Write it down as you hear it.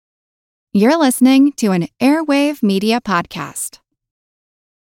You're listening to an Airwave Media Podcast.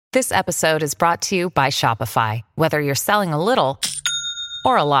 This episode is brought to you by Shopify. Whether you're selling a little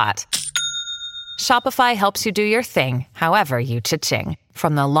or a lot, Shopify helps you do your thing, however you cha-ching.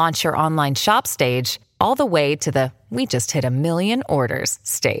 From the launch your online shop stage, all the way to the we just hit 1 million orders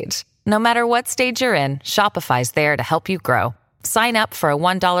stage. No matter what stage you're in, Shopify's there to help you grow. Sign up for a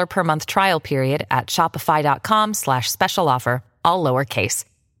 $1 per month trial period at shopify.com/special offer, all lowercase.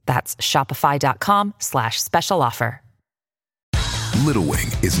 That's shopify.com/special offer. Little Wing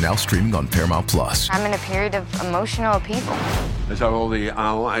is now streaming on Paramount Plus. I'm in a period of emotional upheaval. Is that all the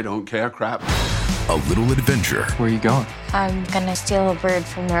I don't care crap? A little adventure. Where are you going? I'm gonna steal a bird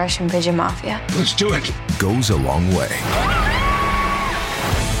from the Russian pigeon mafia. Let's do it. Goes a long way.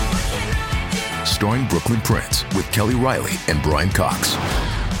 Starring Brooklyn Prince with Kelly Riley and Brian Cox.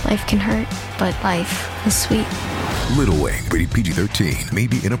 Life can hurt, but life is sweet. Little Wing, rated PG-13, may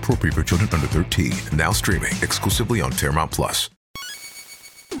be inappropriate for children under 13. Now streaming exclusively on Paramount Plus.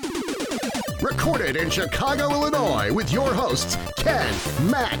 Recorded in Chicago, Illinois, with your hosts, Ken,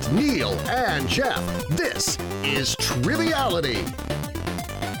 Matt, Neil, and Jeff. This is Triviality.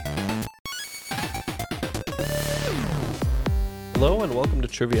 Hello and welcome to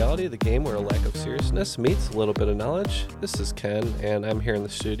Triviality, the game where a lack of seriousness meets a little bit of knowledge. This is Ken, and I'm here in the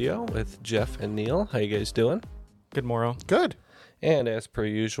studio with Jeff and Neil. How you guys doing? Good morrow. Good. And as per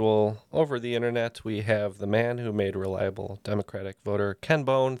usual, over the internet, we have the man who made reliable Democratic voter Ken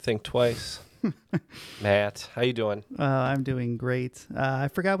Bone think twice. Matt, how you doing? I'm doing great. I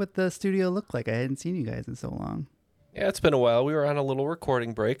forgot what the studio looked like. I hadn't seen you guys in so long. Yeah, it's been a while. We were on a little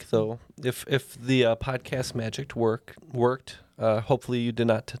recording break, though. If the podcast magic worked, hopefully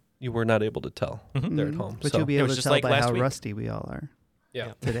you were not able to tell there at home. But so. you'll be able to tell like by how week. rusty we all are.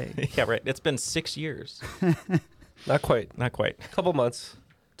 Yeah. Today. Yeah, right. It's been 6 years. Not quite. Not quite. A couple months.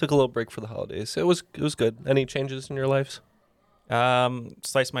 Took a little break for the holidays. It was good. Any changes in your lives?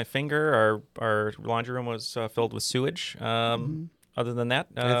 Sliced my finger. Our laundry room was filled with sewage. Other than that,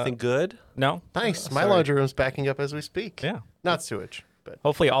 Anything good? No. Nice. My laundry room's backing up as we speak. Yeah. Not sewage, but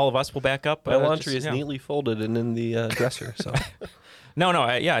Hopefully, all of us will back up. My laundry is yeah. neatly folded and in the dresser. So No.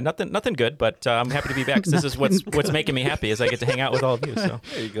 Nothing good. But I'm happy to be back. 'Cause this is what's making me happy is I get to hang out with all of you. So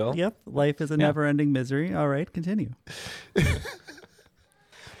there you go. Yep. Life is a never-ending misery. All right, continue.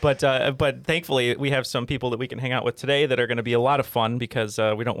 But thankfully, we have some people that we can hang out with today that are going to be a lot of fun because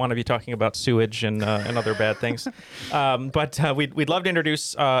we don't want to be talking about sewage and other bad things. But we'd love to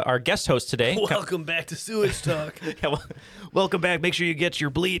introduce our guest host today. Welcome back to Sewage Talk. Welcome back. Make sure you get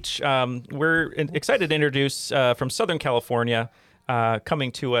your bleach. We're excited to introduce from Southern California,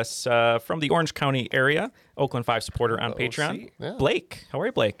 coming to us from the Orange County area, Oakland 5 supporter on Patreon, yeah. Blake. How are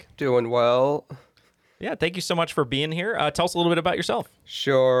you, Blake? Doing well. Yeah, thank you so much for being here. Tell us a little bit about yourself.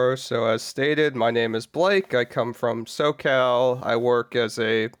 Sure. So as stated, my name is Blake. I come from SoCal. I work as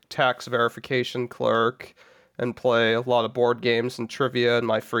a tax verification clerk and play a lot of board games and trivia in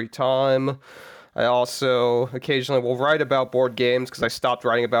my free time. I also occasionally will write about board games because I stopped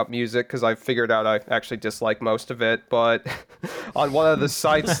writing about music because I figured out I actually dislike most of it. But on one of the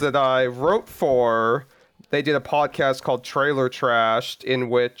sites that I wrote for, they did a podcast called Trailer Trashed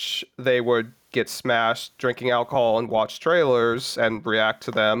in which they would get smashed drinking alcohol and watch trailers and react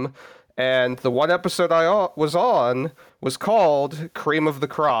to them. And the one episode I was on was called Cream of the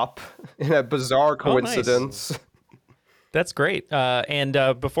Crop in a bizarre coincidence. Nice. That's great. And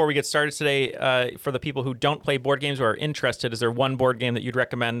before we get started today, for the people who don't play board games or are interested, is there one board game that you'd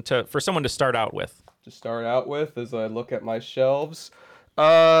recommend for someone to start out with? To start out with, as I look at my shelves,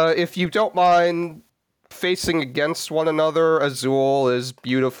 if you don't mind facing against one another, Azul is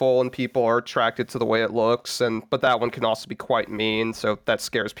beautiful and people are attracted to the way it looks, but that one can also be quite mean, so that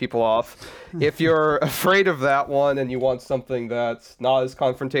scares people off. If you're afraid of that one and you want something that's not as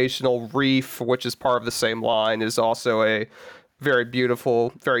confrontational, Reef, which is part of the same line, is also a very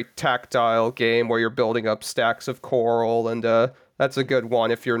beautiful, very tactile game where you're building up stacks of coral, and that's a good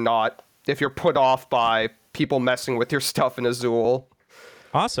one if you're put off by people messing with your stuff in Azul.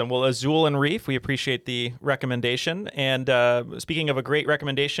 Awesome. Well, Azul and Reef, we appreciate the recommendation. And speaking of a great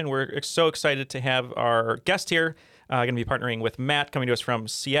recommendation, we're so excited to have our guest here. Going to be partnering with Matt, coming to us from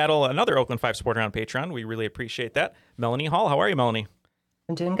Seattle, another Oakland 5 supporter on Patreon. We really appreciate that. Melanie Hall, how are you, Melanie?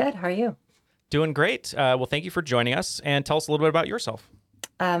 I'm doing good. How are you? Doing great. Well, thank you for joining us. And tell us a little bit about yourself.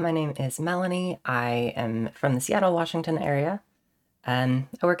 My name is Melanie. I am from the Seattle, Washington area. I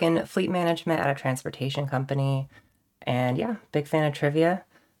work in fleet management at a transportation company. And yeah, big fan of trivia.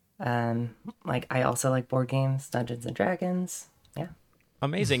 I also like board games, Dungeons and Dragons. Yeah.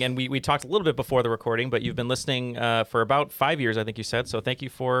 Amazing. And we talked a little bit before the recording, but you've been listening for about 5 years, I think you said. So thank you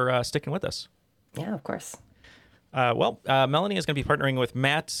for sticking with us. Yeah, of course. Melanie is going to be partnering with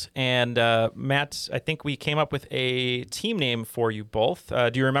Matt. And Matt, I think we came up with a team name for you both.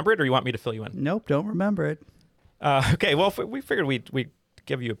 Do you remember it, or you want me to fill you in? Nope, don't remember it. Okay, well, we figured we'd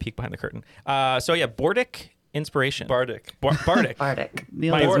give you a peek behind the curtain. Bordic Inspiration. Bardic. Bardic. Bardic.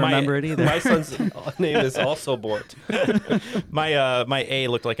 Neil doesn't remember it either. My son's name is also Bort. My A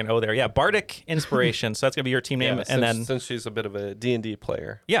looked like an O there. Yeah, Bardic Inspiration. So that's going to be your team name. Yeah, and then since she's a bit of a D&D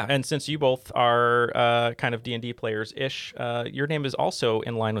player. Yeah, and since you both are kind of D&D players-ish, your name is also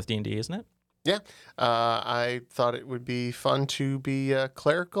in line with D&D, isn't it? Yeah. I thought it would be fun to be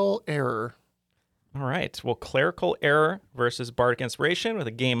Clerical Error. All right. Well, Clerical Error versus Bardic Inspiration with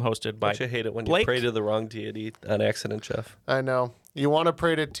a game hosted by Don't you hate it when Blake? you pray to the wrong deity on accident, Jeff? I know. You want to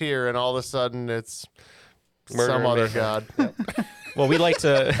pray to Tyr, and all of a sudden it's Murder some and other mayhem. god. Well, we like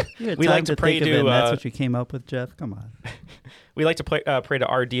to You had we time like to pray think of it, to and that's what you came up with, Jeff. Come on. we like to pray to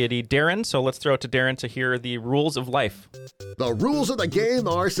our deity Darren. So let's throw it to Darren to hear the rules of life. The rules of the game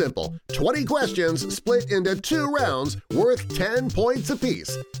are simple. 20 questions split into 2 rounds worth 10 points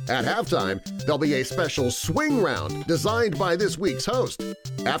apiece. At halftime, there'll be a special swing round designed by this week's host.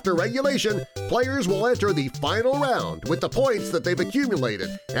 After regulation, players will enter the final round with the points that they've accumulated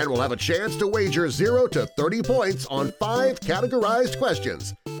and will have a chance to wager 0 to 30 points on 5 categorized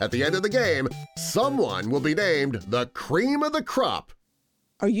questions. At the end of the game, someone will be named the cream of the crop.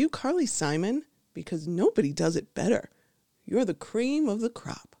 Are you Carly Simon? Because nobody does it better. You're the cream of the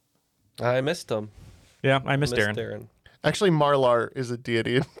crop. I missed him. Yeah, I missed Darren. Actually, Marlar is a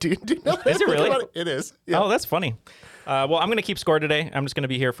deity in D&D. Is it really? It is. Yeah. Oh, that's funny. Well, I'm going to keep score today. I'm just going to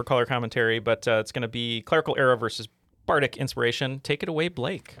be here for color commentary, but it's going to be Clerical Era versus Bardic Inspiration. Take it away,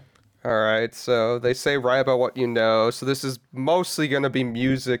 Blake. All right, so they say write about what you know. So this is mostly going to be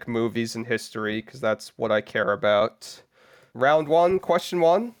music, movies, and history, because that's what I care about. Round 1, question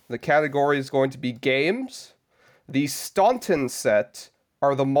 1. The category is going to be games. The Staunton set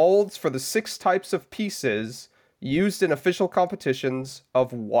are the molds for the 6 types of pieces used in official competitions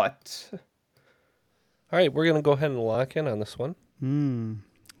of what? All right, we're going to go ahead and lock in on this one.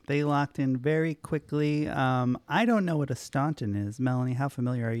 They locked in very quickly. I don't know what a Staunton is. Melanie, how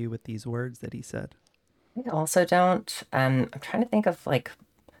familiar are you with these words that he said? I also don't. I'm trying to think of like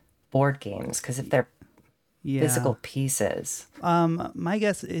board games, because if they're physical pieces. My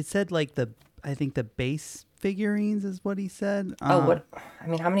guess, it said like I think the base figurines is what he said. What? I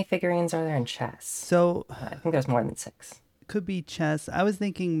mean, how many figurines are there in chess? So I think there's more than 6. Could be chess. I was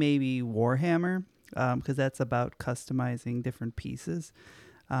thinking maybe Warhammer, because that's about customizing different pieces.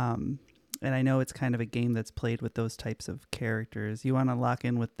 And I know it's kind of a game that's played with those types of characters. You want to lock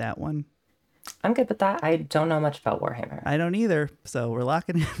in with that one? I'm good with that. I don't know much about Warhammer. I don't either. So we're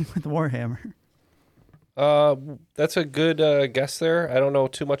locking in with Warhammer. That's a good guess there. I don't know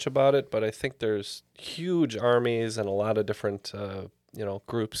too much about it, but I think there's huge armies and a lot of different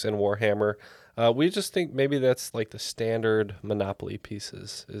groups in Warhammer. We just think maybe that's like the standard Monopoly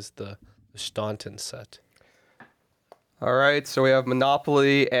pieces is the Staunton set. All right, so we have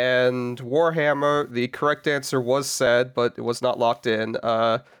Monopoly and Warhammer. The correct answer was said, but it was not locked in.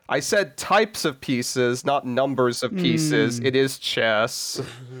 I said types of pieces, not numbers of pieces. It is chess.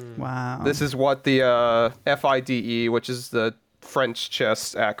 Wow. This is what the FIDE, which is the French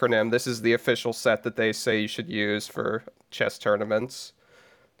chess acronym, this is the official set that they say you should use for chess tournaments.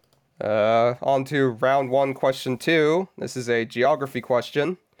 On to round 1, question 2. This is a geography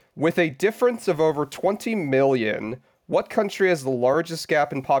question. With a difference of over 20 million, what country has the largest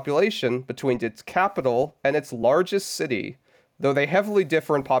gap in population between its capital and its largest city? Though they heavily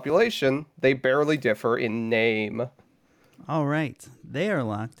differ in population, they barely differ in name. All right. They are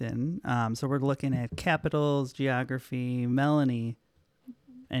locked in. So we're looking at capitals, geography. Melanie,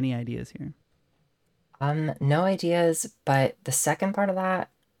 any ideas here? No ideas, but the second part of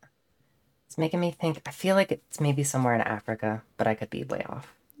that is making me think. I feel like it's maybe somewhere in Africa, but I could be way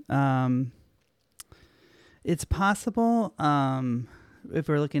off. It's possible. If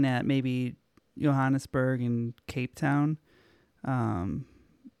we're looking at maybe Johannesburg and Cape Town.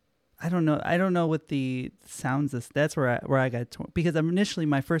 I don't know. I don't know what the sounds is. That's where I got because initially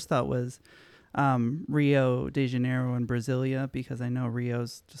my first thought was Rio de Janeiro and Brasilia, because I know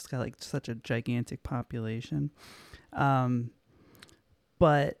Rio's just got like such a gigantic population. But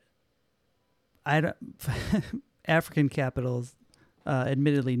I don't African capitals,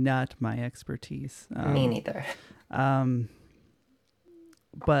 admittedly not my expertise. Me neither.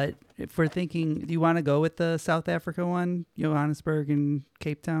 But if we're thinking, do you want to go with the South Africa one, Johannesburg and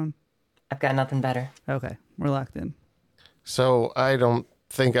Cape Town? I've got nothing better. Okay, we're locked in. So I don't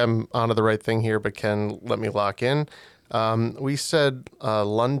think I'm onto the right thing here, but Ken, let me lock in. We said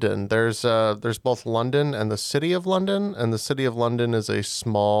London. There's both London and the City of London, and the City of London is a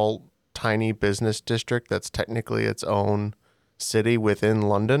small, tiny business district that's technically its own city within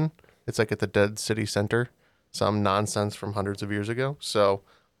London. It's like at the dead city center, some nonsense from hundreds of years ago. So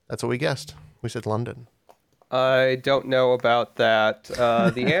that's what we guessed. We said London. I don't know about that.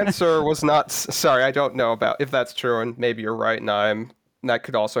 The answer was not. Sorry, I don't know about if that's true, and maybe you're right, and that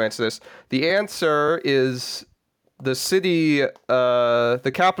could also answer this. The answer is the city.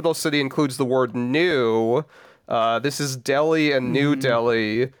 The capital city includes the word new. This is Delhi and New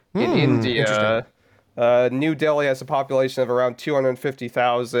Delhi in India. New Delhi has a population of around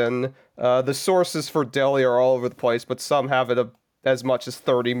 250,000. The sources for Delhi are all over the place, but some have it as much as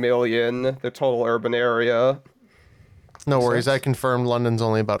 30 million, the total urban area. No worries. I confirmed London's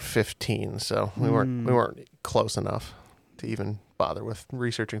only about 15, so we weren't close enough to even bother with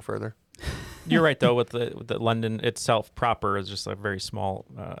researching further. You're right, though, with the London itself proper is just a very small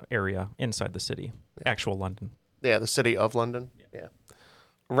area inside the city, actual London. Yeah, the City of London. Yeah.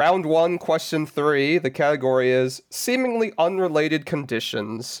 Round 1, question 3. The category is seemingly unrelated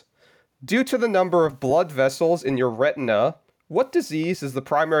conditions. Due to the number of blood vessels in your retina, what disease is the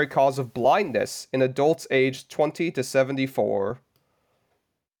primary cause of blindness in adults aged 20 to 74?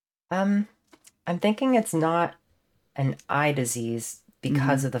 I'm thinking it's not an eye disease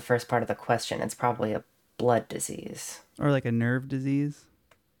because of the first part of the question. It's probably a blood disease. Or like a nerve disease.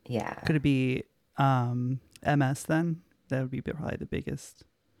 Yeah. Could it be MS then? That would be probably the biggest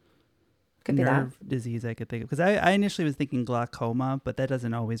Could be nerve disease I could think of. Because I initially was thinking glaucoma, but that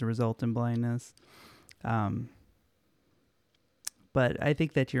doesn't always result in blindness. But I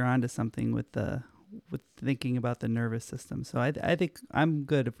think that you're onto something with thinking about the nervous system. So I think I'm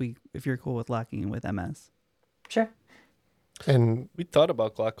good if you're cool with locking in with MS. Sure. And we thought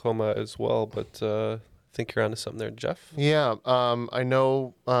about glaucoma as well, but I think you're onto something there, Jeff. Yeah, I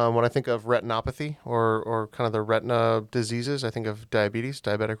know when I think of retinopathy or kind of the retina diseases, I think of diabetes,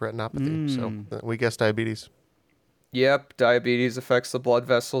 diabetic retinopathy. So we guess diabetes. Yep, diabetes affects the blood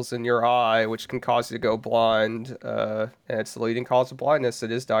vessels in your eye, which can cause you to go blind. And it's the leading cause of blindness.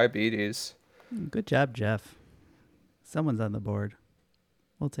 It is diabetes. Good job, Jeff. Someone's on the board.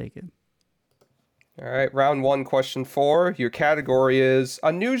 We'll take it. All right, round 1, question 4. Your category is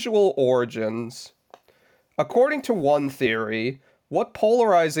unusual origins. According to one theory, what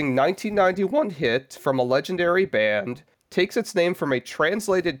polarizing 1991 hit from a legendary band takes its name from a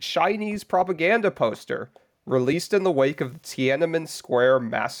translated Chinese propaganda poster released in the wake of the Tiananmen Square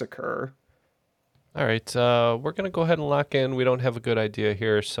massacre? All right, we're going to go ahead and lock in. We don't have a good idea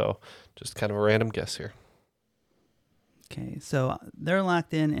here, so just kind of a random guess here. Okay, so they're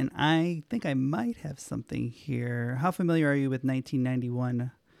locked in, and I think I might have something here. How familiar are you with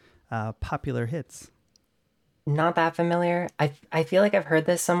 1991 popular hits? Not that familiar. I feel like I've heard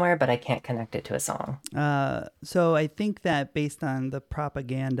this somewhere, but I can't connect it to a song. So I think that based on the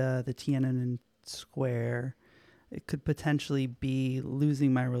propaganda, the Tiananmen Square, it could potentially be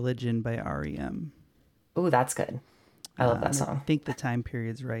Losing My Religion by REM. Ooh, that's good. I love that song. I think the time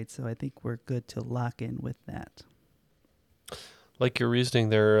period's right, so I think we're good to lock in with that. Like your reasoning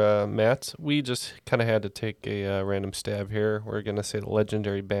there, Matt, we just kind of had to take a random stab here. We're going to say the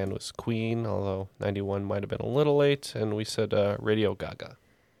legendary band was Queen, although 91 might have been a little late, and we said Radio Gaga.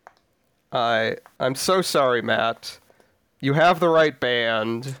 I'm so sorry, Matt. You have the right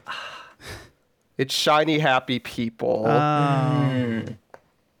band. It's Shiny Happy People. I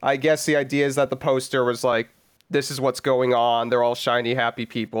guess the idea is that the poster was like, this is what's going on. They're all shiny, happy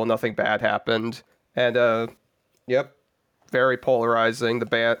people. Nothing bad happened. And, yep. Very polarizing. The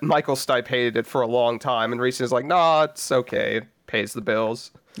band, Michael Stipe hated it for a long time, and recently is like, nah, it's okay. It pays the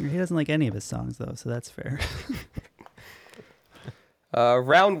bills. He doesn't like any of his songs, though, so that's fair.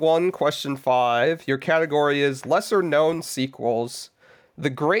 Round 1, question 5. Your category is lesser known sequels. The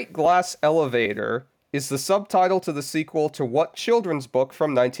Great Glass Elevator is the subtitle to the sequel to what children's book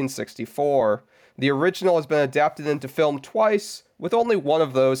from 1964? The original has been adapted into film twice, with only one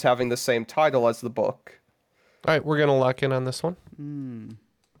of those having the same title as the book. All right, we're going to lock in on this one.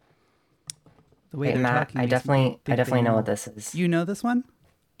 The way Hey, they're Matt, talking I makes me think definitely they know what this is. You know this one?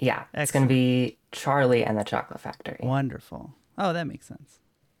 Yeah, it's going to be Charlie and the Chocolate Factory. Wonderful. Oh, that makes sense.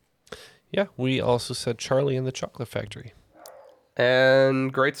 Yeah, we also said Charlie and the Chocolate Factory.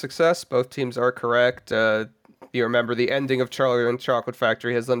 And great success. Both teams are correct. You remember the ending of Charlie and the Chocolate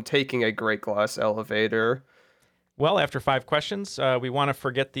Factory has them taking a great glass elevator. Well, after 5 questions, we want to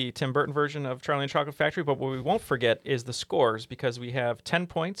forget the Tim Burton version of Charlie and the Chocolate Factory, but what we won't forget is the scores, because we have 10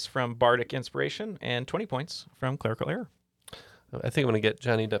 points from Bardic Inspiration and 20 points from Clerical Error. I think I'm gonna get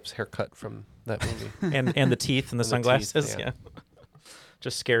Johnny Depp's haircut from that movie. and the teeth and the sunglasses. teeth, yeah.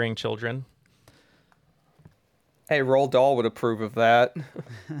 Just scaring children. Hey, Roald Dahl would approve of that.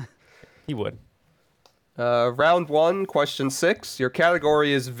 He would. Round 1, question 6. Your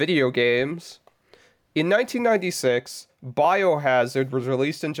category is video games. In 1996, Biohazard was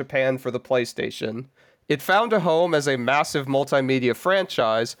released in Japan for the PlayStation. It found a home as a massive multimedia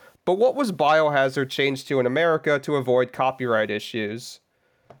franchise, but what was Biohazard changed to in America to avoid copyright issues?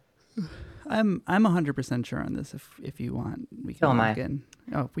 I'm 100% sure on this. If you want, we can So am lock I. in.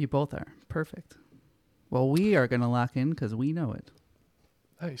 Oh, we both are. Perfect. Well, we are going to lock in because we know it.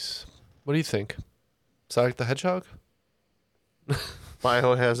 Nice. What do you think? Sonic the Hedgehog?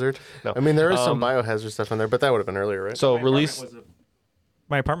 Biohazard. No. I mean, there is some Biohazard stuff in there, but that would have been earlier, right? So release.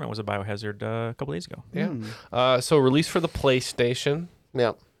 My apartment was a Biohazard a couple days ago. Yeah. So released for the PlayStation.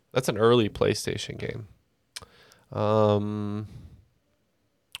 Yeah. That's an early PlayStation game.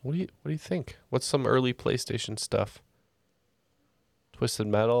 What do you think? What's some early PlayStation stuff? Twisted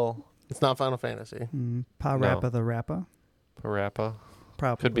Metal. It's not Final Fantasy. Parappa the Rappa. Parappa.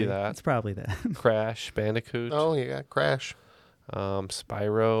 Probably. Could be that. It's probably that. Crash Bandicoot. Oh, you got Crash.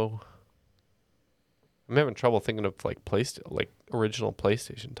 Spyro. I'm having trouble thinking of like original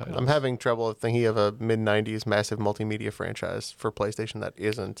PlayStation titles. I'm having trouble thinking of a mid-90s massive multimedia franchise for PlayStation that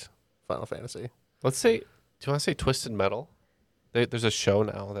isn't Final Fantasy. Let's say, do you want to say Twisted Metal? There's a show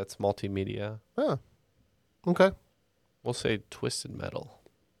now that's multimedia. Oh, okay. We'll say Twisted Metal.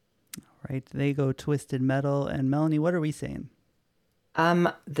 All right, they go Twisted Metal. And Melanie, what are we saying?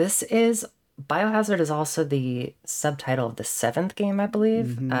 This is Biohazard is also the subtitle of the 7th game, I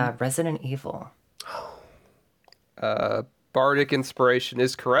believe. Resident Evil. Bardic Inspiration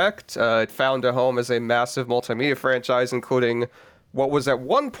is correct. It found a home as a massive multimedia franchise, including what was at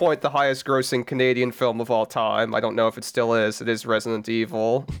one point the highest grossing Canadian film of all time. I don't know if it still is. It is Resident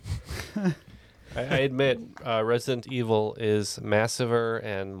Evil. I admit, Resident Evil is massiver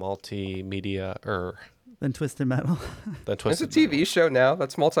and multimedia Than Twisted Metal. It's a TV show now.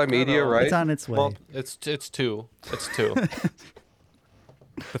 That's multimedia, right? It's on its way. Well, it's two. It's two.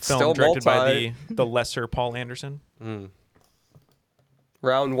 The film Still directed by the lesser Paul Anderson.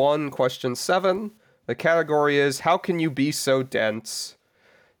 Round 1, question 7. The category is, how can you be so dense?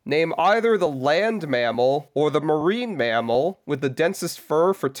 Name either the land mammal or the marine mammal with the densest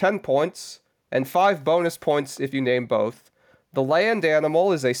fur for 10 points, and 5 bonus points if you name both. The land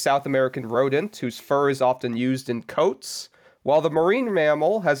animal is a South American rodent whose fur is often used in coats, while the marine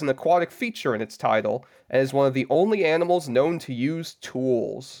mammal has an aquatic feature in its title and is one of the only animals known to use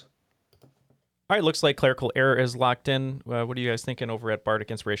tools. All right, looks like clerical error is locked in. What are you guys thinking over at Bardic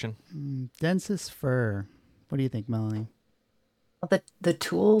Inspiration? Densest fur. What do you think, Melanie? Well, the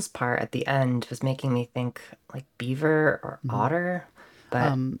tools part at the end was making me think like beaver or otter.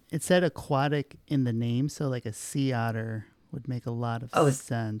 But it said aquatic in the name, so like a sea otter would make a lot of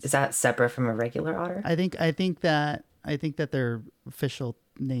sense. Is that separate from a regular otter? I think that their official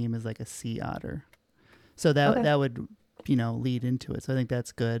name is like a sea otter, so that would lead into it. So I think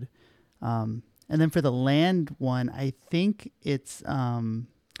that's good. And then for the land one, I think it's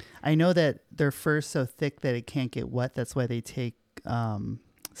I know that their fur's so thick that it can't get wet. That's why they take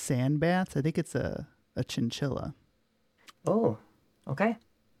sand baths. I think it's a chinchilla. Oh, okay.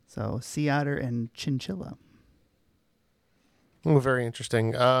 So sea otter and chinchilla. Oh, very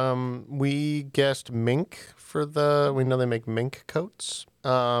interesting. We guessed mink we know they make mink coats.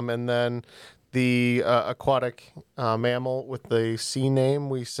 And then the aquatic mammal with the sea name,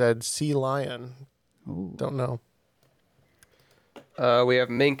 we said sea lion. Ooh. Don't know. We have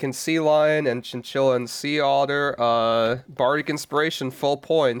mink and sea lion and chinchilla and sea otter. Bardic Inspiration, full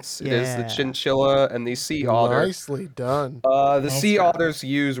points. It is the chinchilla and the sea otter. Nicely done. The sea otters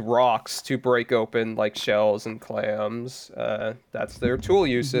use rocks to break open like shells and clams. That's their tool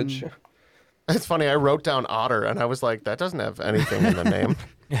usage. It's funny, I wrote down otter and I was like, that doesn't have anything in the name.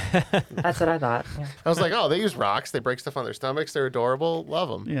 That's what I thought. Yeah. I was like, oh, they use rocks. They break stuff on their stomachs. They're adorable. Love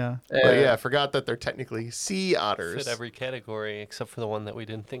them. Yeah. But yeah, I forgot that they're technically sea otters. Fit every category except for the one that we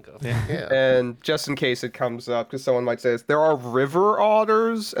didn't think of. Yeah. And just in case it comes up, because someone might say this, there are river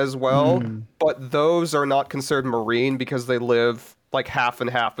otters as well, but those are not considered marine because they live like half and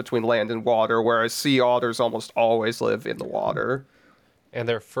half between land and water, whereas sea otters almost always live in the water. And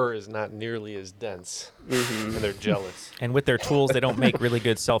their fur is not nearly as dense. And they're jealous. And with their tools, they don't make really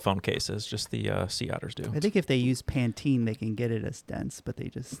good cell phone cases. Just the sea otters do. I think if they use Pantene, they can get it as dense, but they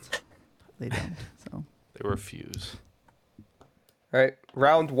don't. So They refuse. All right,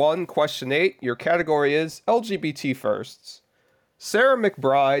 round 1, question 8. Your category is LGBT firsts. Sarah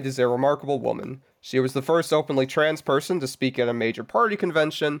McBride is a remarkable woman. She was the first openly trans person to speak at a major party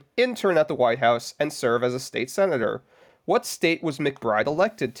convention, intern at the White House, and serve as a state senator. What state was McBride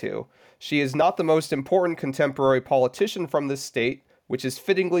elected to? She is not the most important contemporary politician from this state, which is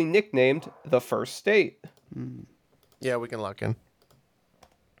fittingly nicknamed the First State. Yeah, we can lock in.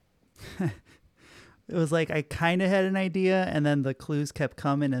 It was like I kind of had an idea, and then the clues kept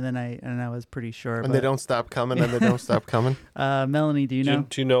coming, and then I was pretty sure. And they don't stop coming, and they don't stop coming. Melanie, do you know?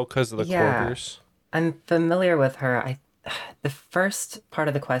 Do you know because of the quarters? I'm familiar with her. The first part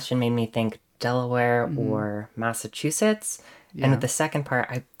of the question made me think Delaware or Massachusetts. Yeah. And with the second part,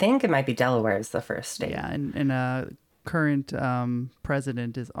 I think it might be Delaware is the first state. Yeah, and current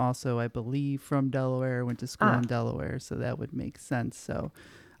president is also, I believe, from Delaware, went to school in Delaware, so that would make sense. So,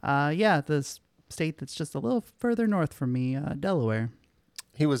 the state that's just a little further north from me, Delaware.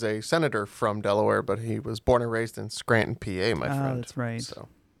 He was a senator from Delaware, but he was born and raised in Scranton, PA, my friend. That's right. So.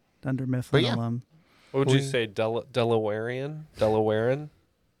 Dunder Mifflin alum. What would you say, Delawarean? Delawarean?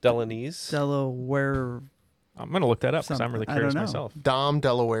 Delanese? Delaware. I'm going to look that up because I'm really curious myself. Dom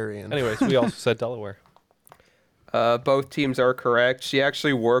Delawarean. Anyways, we also said Delaware. Both teams are correct. She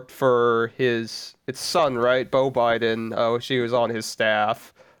actually worked for his son, right? Beau Biden. She was on his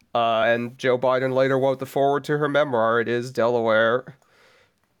staff. And Joe Biden later wrote the foreword to her memoir. It is Delaware.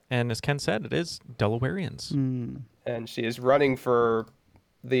 And as Ken said, it is Delawareans. And she is running for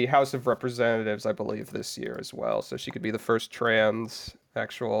the House of Representatives, I believe, this year as well. So she could be the first trans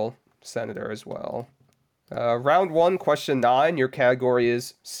actual senator as well. Round 1, question 9. Your category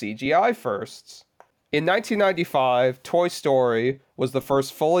is CGI firsts. In 1995, Toy Story was the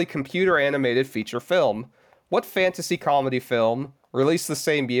first fully computer-animated feature film. What fantasy comedy film, released the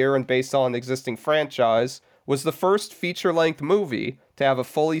same year and based on an existing franchise, was the first feature-length movie to have a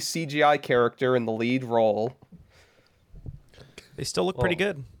fully CGI character in the lead role? They still look pretty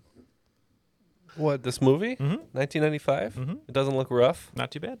good. What, this movie? 1995? It doesn't look rough?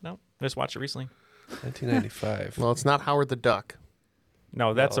 Not too bad, no. I just watched it recently. 1995. Well, it's not Howard the Duck.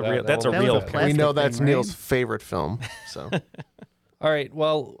 No, that's No, a real. That's a that real. was a picture. We know that's thing, right? Neil's favorite film. So All right,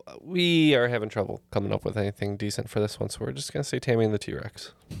 well, we are having trouble coming up with anything decent for this one, so we're just going to say Tammy and the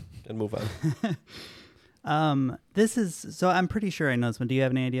T-Rex and move on. This is, so I'm pretty sure I know this one. Do you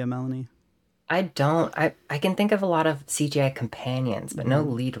have any idea, Melanie? I don't. I can think of a lot of CGI companions, but no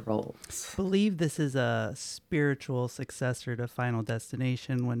lead roles. I believe this is a spiritual successor to Final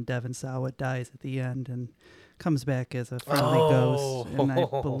Destination when Devon Sawa dies at the end and comes back as a friendly ghost. And I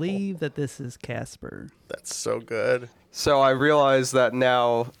believe that this is Casper. that's so good. So I realize that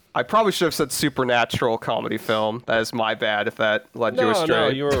now. I probably should have said supernatural comedy film. That is my bad if that led you astray. No,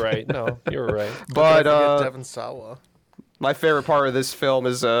 you were right. No, you were right. But Devon Sawa. my favorite part of this film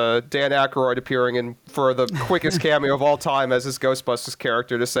is Dan Aykroyd appearing in for the quickest cameo of all time as his Ghostbusters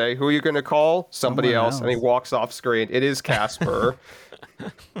character to say, "Who are you going to call? Somebody Someone else," and he else. walks off screen. It is Casper.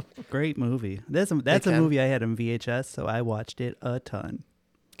 Great movie. That's a movie I had in VHS, so I watched it a ton.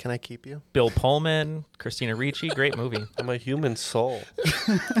 Can I keep you? Bill Pullman, Christina Ricci, great movie. I'm a human soul.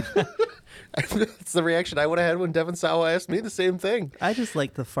 That's the reaction I would have had when Devon Sawa asked me the same thing. I just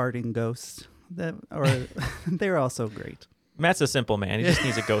like the farting ghosts. They're also great. Matt's a simple man. He just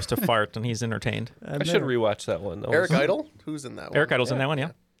needs a ghost to fart, and he's entertained. I should rewatch that one. Eric Idle? Who's in that one? Eric Idle's in that one, yeah.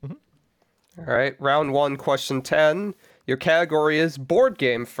 All right, round 1, question 10. Your category is board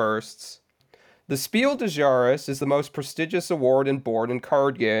game firsts. The Spiel des Jahres is the most prestigious award in board and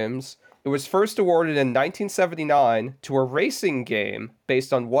card games. It was first awarded in 1979 to a racing game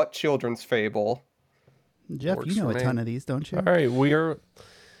based on what children's fable? Jeff, Works you know for a me. ton of these, don't you? All right,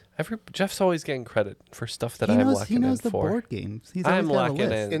 Jeff's always getting credit for stuff that He I'm knows locking in the for. board games. He's I'm always got a locking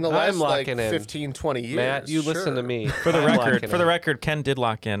list. in. In the I'm last like locking in. 15, 20 years. Matt, you listen to me. For the I'm record, locking for the in. record, Ken did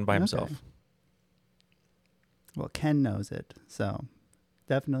lock in by himself. Okay. Well, Ken knows it, so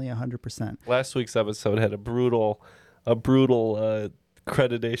definitely 100%. Last week's episode had a brutal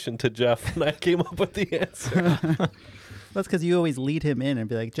accreditation to Jeff, and I came up with the answer. That's because you always lead him in and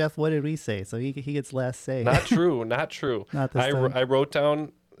be like, Jeff, what did we say? So he gets last say. Not true. Not true. Not this time. I wrote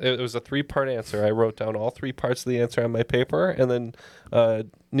down. It was a 3-part answer. I wrote down all 3 parts of the answer on my paper, and then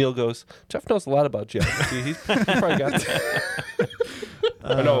Neil goes, Jeff knows a lot about geography. He probably got that.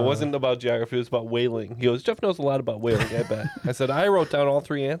 No, it wasn't about geography. It was about whaling. He goes, Jeff knows a lot about whaling, I bet. I said, I wrote down all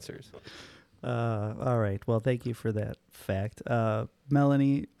 3 answers. All right. Well, thank you for that fact.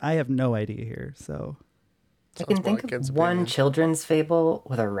 Melanie, I have no idea here, so... I can think of one children's fable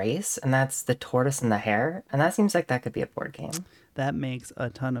with a race, and that's The Tortoise and the Hare, and that seems like that could be a board game. That makes a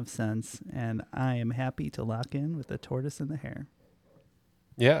ton of sense, and I am happy to lock in with The Tortoise and the Hare.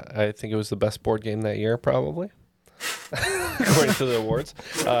 Yeah, I think it was the best board game that year, probably. according to the awards.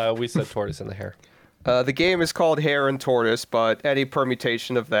 We said tortoise in the hare. The game is called Hare and Tortoise, but any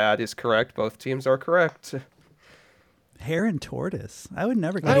permutation of that is correct. Both teams are correct. Hare and tortoise. I would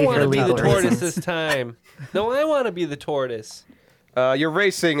never get I want to for be the legal tortoise reasons. this time. No, I want to be the tortoise. You're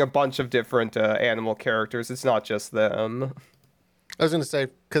racing a bunch of different animal characters. It's not just them. I was going to say,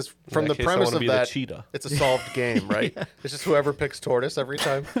 because from the that case, I premise wanna of be the that, cheetah. it's a solved game, right? It's just whoever picks tortoise every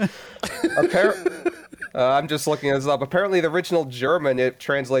time. I'm just looking this up. Apparently, the original German, it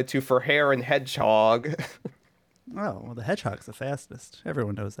translates to for hare and hedgehog. Oh, well, the hedgehog's the fastest.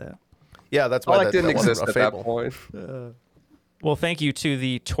 Everyone knows that. Yeah, that's why That didn't that wasn't exist a at that fable. point. Well, thank you to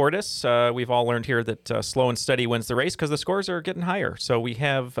the tortoise. We've all learned here that slow and steady wins the race because the scores are getting higher. So we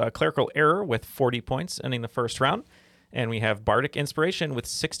have Clerical Error with 40 points ending the first round, and we have Bardic Inspiration with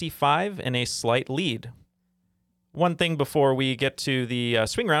 65 and a slight lead. One thing before we get to the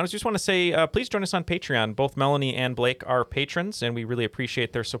swing round is just want to say please join us on Patreon. Both Melanie and Blake are patrons, and we really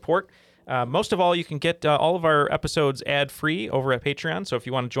appreciate their support. Most of all, you can get all of our episodes ad-free over at Patreon. So if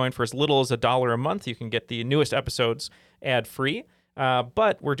you want to join for as little as $1 a month, you can get the newest episodes ad-free.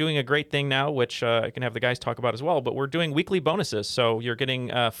 But we're doing a great thing now, which I can have the guys talk about as well. But we're doing weekly bonuses. So you're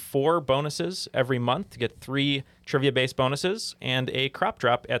getting 4 bonuses every month to get 3 trivia-based bonuses and a crop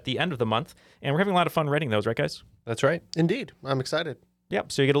drop at the end of the month. And we're having a lot of fun writing those, right, guys? That's right. Indeed. I'm excited.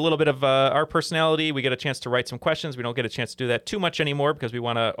 Yep. So you get a little bit of our personality. We get a chance to write some questions. We don't get a chance to do that too much anymore because we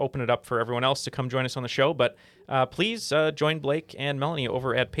want to open it up for everyone else to come join us on the show. But please join Blake and Melanie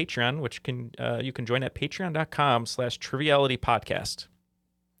over at Patreon, which you can join at patreon.com/trivialitypodcast.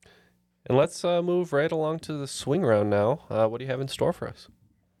 And let's move right along to the swing round now. What do you have in store for us?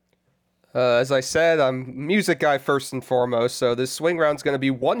 As I said, I'm music guy first and foremost, so this swing round's going to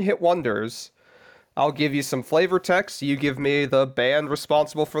be one-hit wonders. I'll give you some flavor text. You give me the band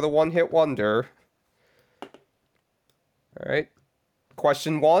responsible for the one-hit wonder. All right.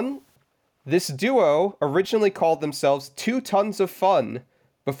 Question 1. This duo originally called themselves 2 Tons of Fun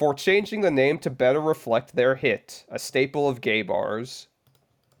before changing the name to better reflect their hit, a staple of gay bars.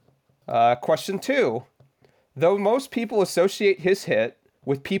 Question 2. Though most people associate his hit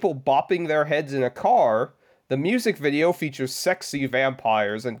with people bopping their heads in a car, the music video features sexy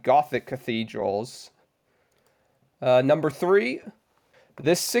vampires and gothic cathedrals. Number 3.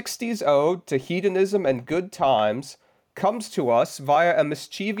 This 60s ode to hedonism and good times comes to us via a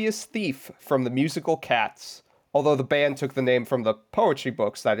mischievous thief from the musical Cats, although the band took the name from the poetry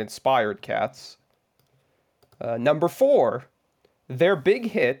books that inspired Cats. Number 4. Their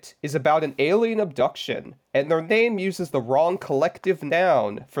big hit is about an alien abduction, and their name uses the wrong collective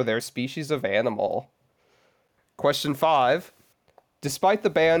noun for their species of animal. Question 5. Despite the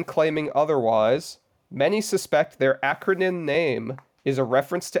band claiming otherwise, many suspect their acronym name is a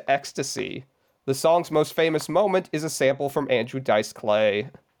reference to ecstasy. The song's most famous moment is a sample from Andrew Dice Clay.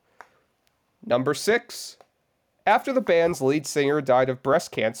 Number 6. After the band's lead singer died of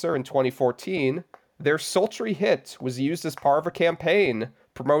breast cancer in 2014, their sultry hit was used as part of a campaign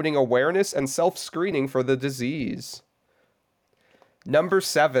promoting awareness and self-screening for the disease. Number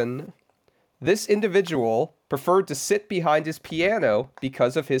 7. This individual preferred to sit behind his piano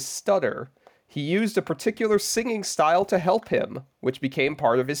because of his stutter. He used a particular singing style to help him, which became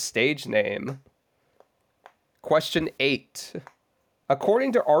part of his stage name. Question 8.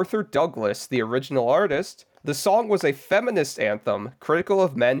 According to Arthur Douglas, the original artist, the song was a feminist anthem critical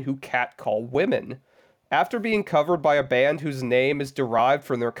of men who catcall women. After being covered by a band whose name is derived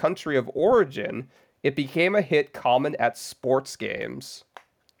from their country of origin, it became a hit common at sports games.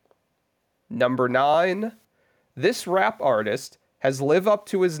 Number 9. This rap artist has lived up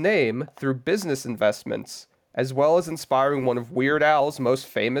to his name through business investments, as well as inspiring one of Weird Al's most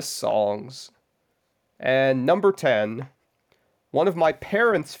famous songs. And number 10. One of my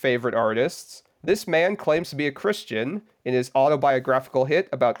parents' favorite artists, this man claims to be a Christian in his autobiographical hit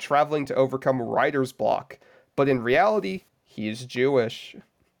about traveling to overcome writer's block, but in reality, he is Jewish.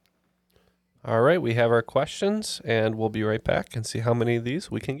 All right, we have our questions, and we'll be right back and see how many of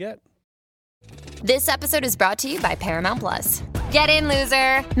these we can get. This episode is brought to you by Paramount Plus. Get in,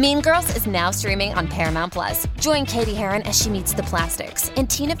 loser! Mean Girls is now streaming on Paramount Plus. Join Katie Heron as she meets the plastics in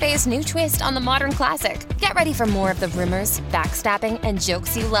Tina Fey's new twist on the modern classic. Get ready for more of the rumors, backstabbing, and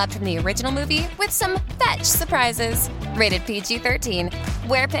jokes you loved from the original movie with some fetch surprises. Rated PG-13.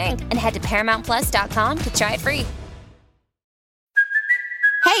 Wear pink and head to ParamountPlus.com to try it free.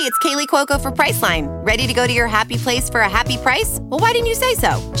 Hey, it's Kaylee Cuoco for Priceline. Ready to go to your happy place for a happy price? Well, why didn't you say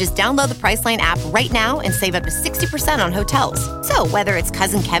so? Just download the Priceline app right now and save up to 60% on hotels. So whether it's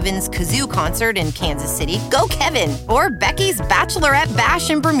Cousin Kevin's Kazoo Concert in Kansas City, go Kevin, or Becky's Bachelorette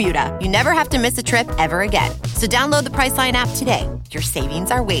Bash in Bermuda, you never have to miss a trip ever again. So download the Priceline app today. Your savings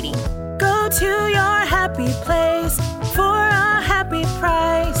are waiting. Go to your happy place for a happy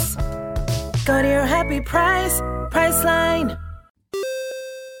price. Go to your happy price, Priceline.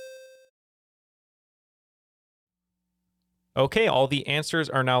 Okay, all the answers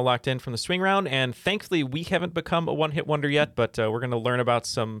are now locked in from the swing round, and thankfully we haven't become a one-hit wonder yet, but we're going to learn about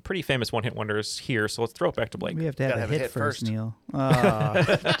some pretty famous one-hit wonders here, so let's throw it back to Blake. We have to have a hit first, Neil.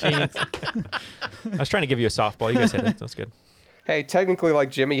 I was trying to give you a softball. You guys hit it. That's good. Hey, technically, like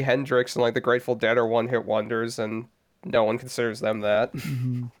Jimi Hendrix and like the Grateful Dead are one-hit wonders, and no one considers them that.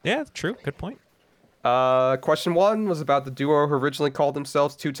 Yeah, true. Good point. Question 1 was about the duo who originally called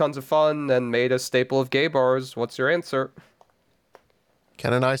themselves Two Tons of Fun and made a staple of gay bars. What's your answer?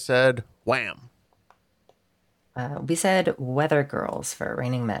 Ken and I said, Wham! We said Weather Girls for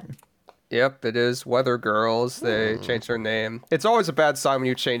Raining Men. Yep, it is Weather Girls. They changed their name. It's always a bad sign when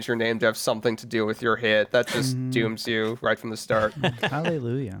you change your name to have something to do with your hit. That just dooms you right from the start.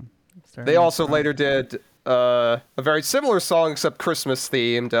 Hallelujah. They also later did a very similar song, except Christmas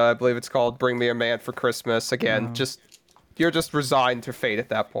themed. I believe it's called Bring Me a Man for Christmas. Again, you're just resigned to fate at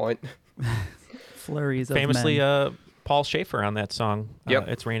that point. Flurries of Famously, men. Paul Schaefer on that song. Yep.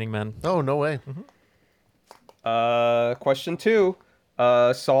 It's Raining Men. Oh, no way. Question 2.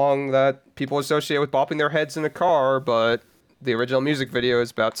 A song that people associate with bopping their heads in a car, but the original music video is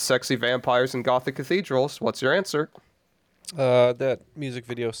about sexy vampires in Gothic cathedrals. What's your answer? That music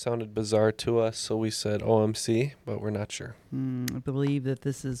video sounded bizarre to us, so we said OMC, but we're not sure. I believe that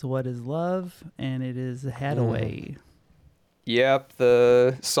this is What Is Love, and it is Hadaway. Yep,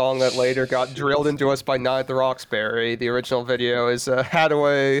 the song that later got drilled into us by Night at the Roxbury. The original video is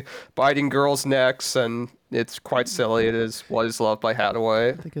Hadaway biting girls' necks, and it's quite silly. It is What Is Love by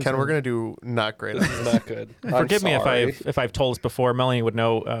Hadaway. Ken, we're going to do not great. This is not good. Forgive me if I've told this before. Melanie would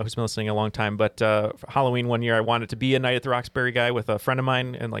know, who's been listening a long time. But for Halloween one year, I wanted to be a Night at the Roxbury guy with a friend of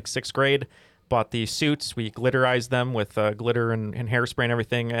mine in like 6th grade. Bought the suits. We glitterized them with glitter and hairspray and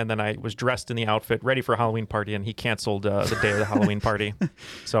everything. And then I was dressed in the outfit, ready for a Halloween party. And he canceled the day of the Halloween party.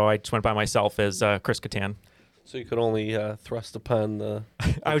 So I just went by myself as Chris Kattan. So you could only thrust upon the.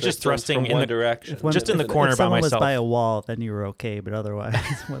 I was just thrusting in one the direction, just in the corner if by someone myself. was by a wall, then you were okay, but otherwise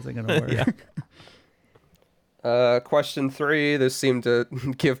it wasn't going to work. Question 3. This seemed to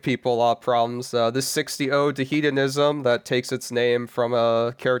give people a lot of problems. This 60 ode to hedonism that takes its name from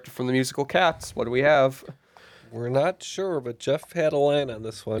a character from the musical Cats. What do we have? We're not sure, but Jeff had a line on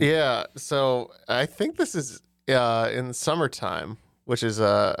this one. Yeah, so I think this is in Summertime, which is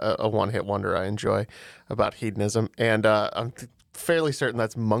a one-hit wonder I enjoy about hedonism. And I'm fairly certain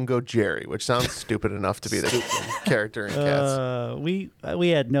that's Mungo Jerry, which sounds stupid enough to be the character in Cats. We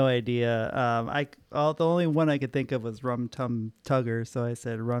had no idea. The only one I could think of was Rum Tum Tugger, so I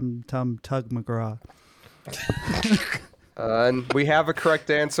said Rum Tum Tug McGraw. And we have a correct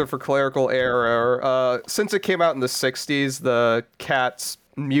answer for clerical error. Since it came out in the 60s, the Cats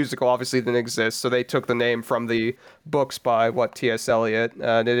musical obviously didn't exist, so they took the name from the books by T.S. Eliot,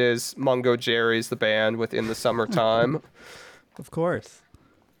 and it is Mungo Jerry's the band within the Summertime. Of course.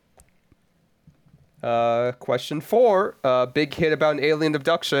 Question 4. Big hit about an alien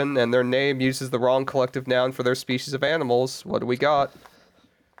abduction, and their name uses the wrong collective noun for their species of animals. What do we got?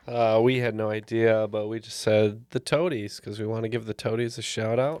 We had no idea, but we just said the Toadies because we want to give the Toadies a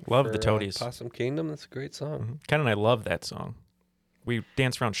shout out. Love the Toadies. Possum Kingdom. That's a great song. Ken and I love that song. We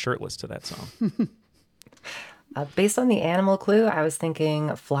dance around shirtless to that song. Based on the animal clue, I was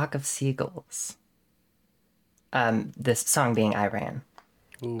thinking Flock of Seagulls. This song being Iran.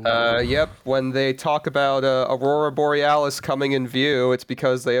 Yep. When they talk about Aurora Borealis coming in view, it's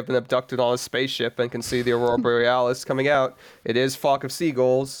because they have been abducted on a spaceship and can see the Aurora Borealis coming out. It is Flock of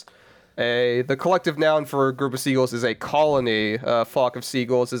Seagulls. The collective noun for a group of seagulls is a colony. Flock of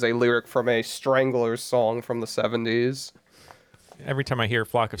Seagulls is a lyric from a Stranglers song from the 70s. Every time I hear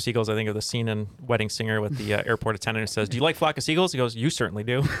Flock of Seagulls, I think of the scene in Wedding Singer with the airport attendant who says, "Do you like Flock of Seagulls?" He goes, "You certainly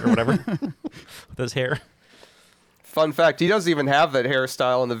do," or whatever, with his hair. Fun fact, he doesn't even have that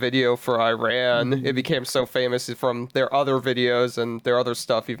hairstyle in the video for Iran. It became so famous from their other videos and their other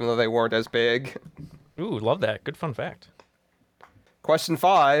stuff, even though they weren't as big. Ooh, love that. Good fun fact. Question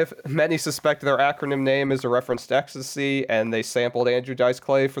 5. Many suspect their acronym name is a reference to ecstasy, and they sampled Andrew Dice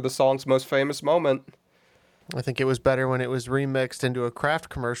Clay for the song's most famous moment. I think it was better when it was remixed into a Kraft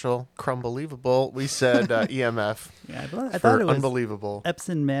commercial. Crumbelievable. We said EMF. Yeah, I for thought it was unbelievable.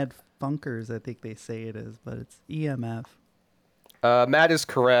 Epson Mad Funkers, I think they say it is, but it's EMF. Matt is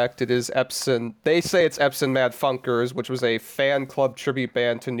correct. It is Epson. They say it's Epson Mad Funkers, which was a fan club tribute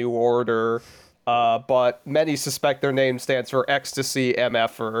band to New Order. But many suspect their name stands for Ecstasy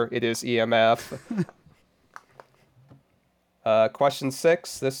MFer. It is EMF. Question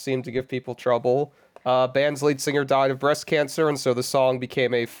 6. This seemed to give people trouble. Band's lead singer died of breast cancer, and so the song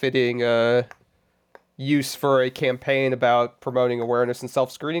became a fitting use for a campaign about promoting awareness and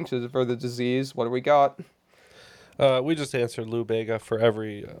self-screening for the disease. What do we got? We just answered Lou Bega for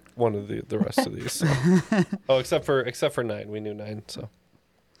every one of the rest of these. So. Oh, except for 9. We knew 9. So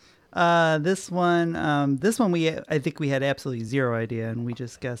this one I think we had absolutely zero idea, and we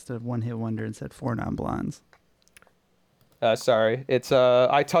just guessed a one-hit wonder and said 4 Non-Blondes. Sorry. It's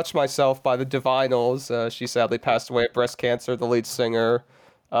I Touch Myself by the Divinals. She sadly passed away of breast cancer, the lead singer.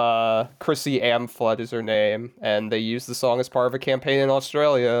 Chrissy Amflood is her name, and they used the song as part of a campaign in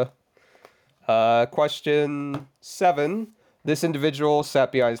Australia. Question 7. This individual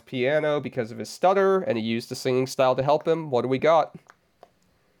sat behind his piano because of his stutter, and he used the singing style to help him. What do we got?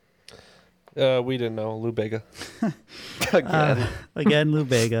 We didn't know. Lou Bega. Again, Lou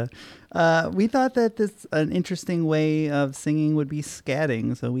Bega. We thought that an interesting way of singing would be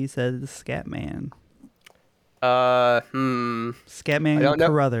scatting, so we said the Scat Man. Scatman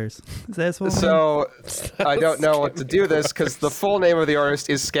Carruthers. Is that what So I don't know what to do this because the full name of the artist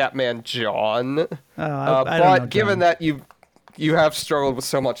is Scatman John. I but don't know, given John. that you have struggled with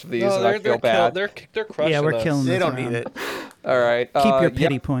so much of these, and I feel bad. They're crushing Yeah, we're us. killing They this don't round. need it. All right. Keep your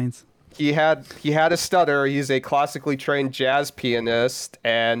pity points. He had a stutter. He's a classically trained jazz pianist,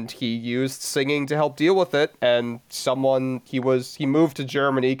 and he used singing to help deal with it. And he moved to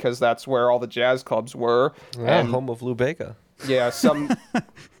Germany because that's where all the jazz clubs were. Yeah, and home of Lou Bega. yeah, some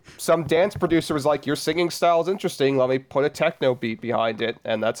dance producer was like, "Your singing style is interesting. Let me put a techno beat behind it,"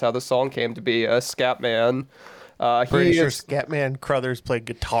 and that's how the song came to be. Scatman. Pretty sure Scatman Crothers played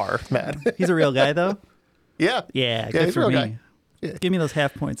guitar, Matt. He's a real guy, though? Yeah. Yeah, good he's a for real me. guy. Yeah. Give me those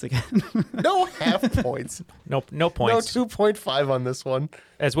half points again. No half points. No points. No 2.5 on this one.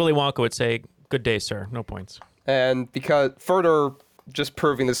 As Willy Wonka would say, good day, sir. No points. And because further just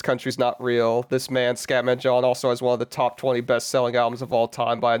proving this country's not real, this man, Scatman John, also has one of the top 20 best-selling albums of all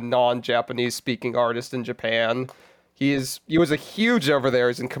time by a non-Japanese speaking artist in Japan. He was a huge over there.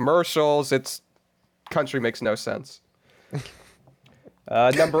 He's in commercials. Its country makes no sense.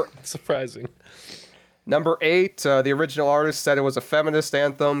 Surprising. Number 8, the original artist said it was a feminist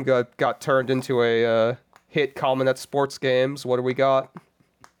anthem, got turned into a hit common at sports games. What do we got?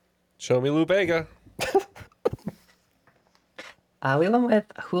 Show me Lou Bega. We went with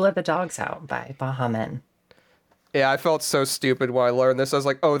Who Let the Dogs Out by Baha Men. Yeah, I felt so stupid when I learned this. I was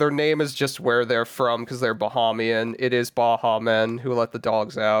like, oh, their name is just where they're from because they're Bahamian. It is Baha Men Who Let the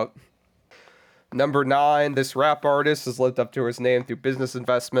Dogs Out. Number 9, this rap artist has lived up to his name through business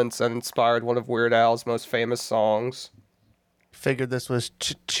investments and inspired one of Weird Al's most famous songs. Figured this was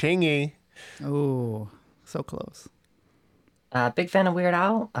Chingy. Oh, so close. Big fan of Weird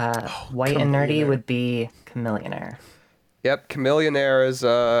Al. White and nerdy would be Chameleonaire. Yep, Chameleonaire has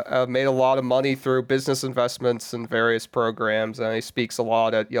made a lot of money through business investments and various programs, and he speaks a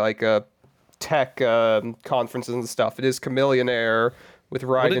lot at tech conferences and stuff. It is Chameleonaire with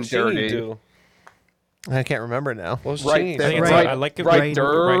Ride and Dirty. Do? I can't remember now. Right there. I like it. Right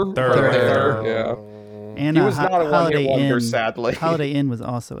there. Yeah. And he was not a one-hit wonder, sadly. Holiday Inn was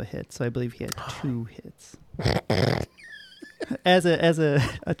also a hit, so I believe he had 2 hits. as a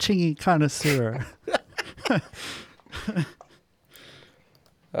Chingy connoisseur.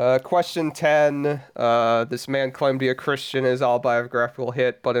 Question 10. This man claimed to be a Christian in his autobiographical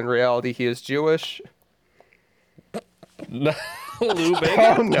hit, but in reality he is Jewish. No, Lou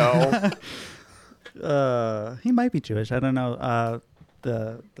Bega? Oh, no. He might be Jewish. I don't know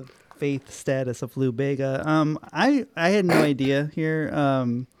the faith status of Lou Bega. I had no idea here.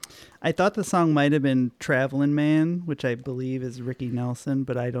 I thought the song might have been Travelin' Man, which I believe is Ricky Nelson,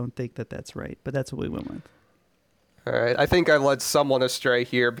 but I don't think that that's right. But that's what we went with. All right. I think I led someone astray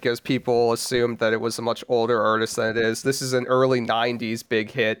here because people assumed that it was a much older artist than it is. This is an early 90s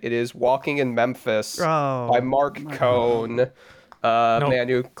big hit. It is Walking in Memphis by Mark Cohn. Man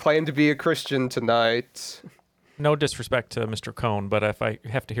who claimed to be a Christian tonight. No disrespect to Mr. Cohn, but if I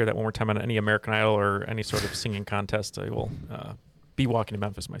have to hear that one more time on any American Idol or any sort of singing contest, I will be walking to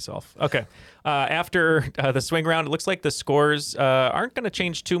Memphis myself. Okay. After the swing round, it looks like the scores aren't going to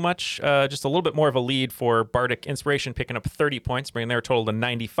change too much. Just a little bit more of a lead for Bardic Inspiration, picking up 30 points, bringing their total to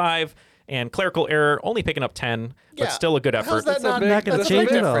 95. And clerical error only picking up 10, but still a good effort. How's that not going to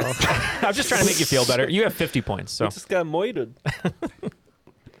change at all? I'm just trying to make you feel better. You have 50 points. So We just got moited.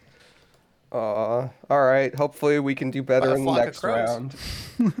 All right. Hopefully we can do better By a in the flock of next crows. round.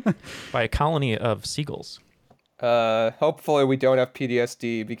 by a colony of seagulls. Hopefully we don't have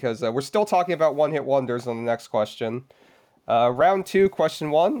PTSD because we're still talking about one-hit wonders on the next question. Round 2,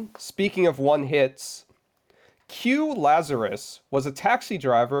 question 1. Speaking of one-hits, Q Lazarus was a taxi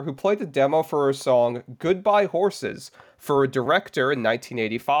driver who played the demo for her song Goodbye Horses for a director in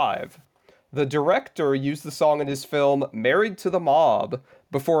 1985. The director used the song in his film Married to the Mob,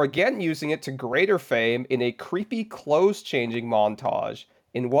 before again using it to greater fame in a creepy clothes-changing montage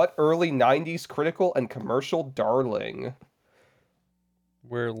in what early 90s critical and commercial darling?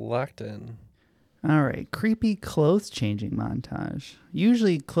 We're locked in. All right, creepy clothes changing montage.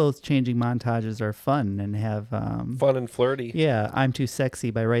 Usually, clothes changing montages are fun and have Fun and flirty. Yeah, I'm Too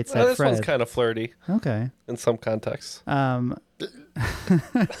Sexy by Right Side This Fred. one's kind of flirty. Okay. In some contexts. Melody,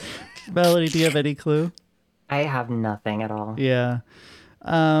 do you have any clue? I have nothing at all. Yeah.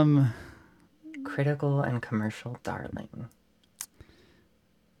 Critical and commercial darling.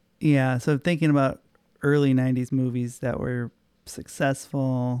 Yeah, so thinking about early 90s movies that were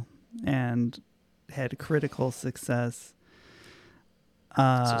successful and had critical success.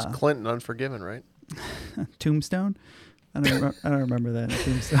 This is Clinton Unforgiven, right? Tombstone? I don't remember that in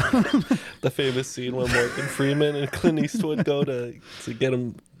Tombstone. The famous scene when Morgan Freeman and Clint Eastwood go to get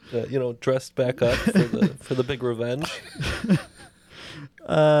him, dressed back up for the big revenge.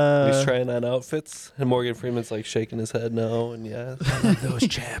 He's trying on outfits, and Morgan Freeman's like shaking his head no and yes. I love those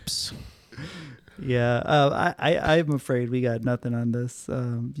chaps. Yeah, I'm afraid we got nothing on this.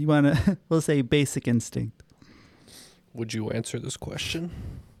 You want to? We'll say Basic Instinct. Would you answer this question?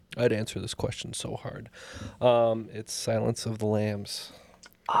 I'd answer this question so hard. It's Silence of the Lambs.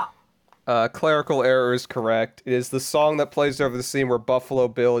 Clerical error is correct. It is the song that plays over the scene where Buffalo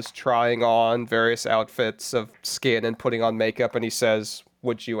Bill is trying on various outfits of skin and putting on makeup, and he says,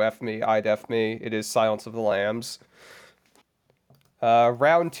 "Would you F me? I'd F me." It is Silence of the Lambs.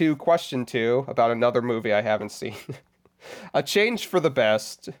 Round 2, question 2, about another movie I haven't seen. A Change for the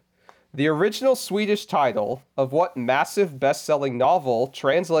Best. The original Swedish title of what massive best-selling novel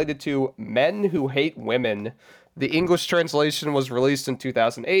translated to Men Who Hate Women? The English translation was released in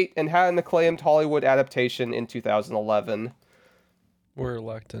 2008 and had an acclaimed Hollywood adaptation in 2011. We're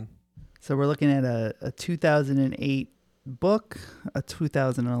locked in. So we're looking at a 2008 book, a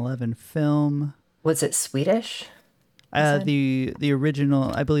 2011 film. Was it Swedish? The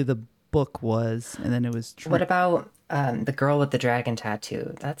original, I believe the book was, and then it was... What about The Girl with the Dragon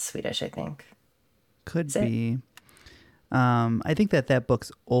Tattoo? That's Swedish, I think. Could be. I think that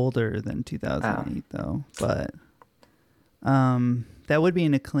book's older than 2008, though. But that would be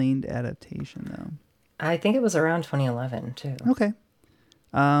an acclaimed adaptation, though. I think it was around 2011, too. Okay.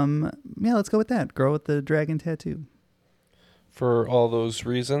 Yeah, let's go with that. Girl with the Dragon Tattoo. For all those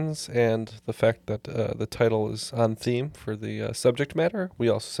reasons and the fact that the title is on theme for the subject matter, we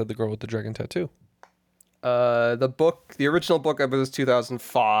also said The Girl with the Dragon Tattoo. The original book, I believe, was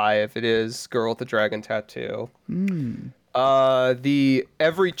 2005. It is Girl with the Dragon Tattoo.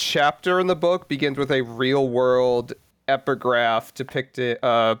 Every chapter in the book begins with a real-world epigraph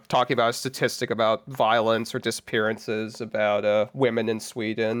talking about a statistic about violence or disappearances about women in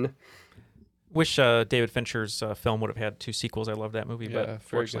Sweden. Wish David Fincher's film would have had 2 sequels. I love that movie, but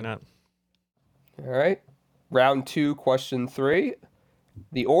fortunately not. All right. Round 2, question 3.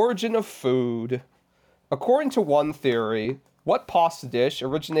 The origin of food. According to one theory, what pasta dish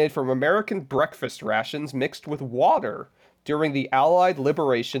originated from American breakfast rations mixed with water during the Allied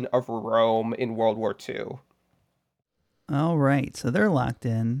liberation of Rome in World War II? All right, so they're locked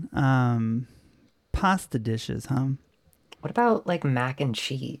in. Pasta dishes, huh? What about, like, mac and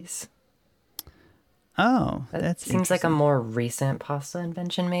cheese? Oh, that seems like a more recent pasta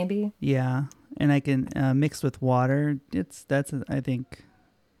invention, maybe. Yeah, and I can mix with water. I think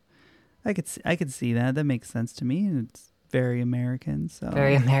I could see that. That makes sense to me, and it's very American. So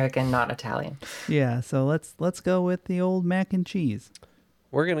very American, not Italian. Yeah, so let's go with the old mac and cheese.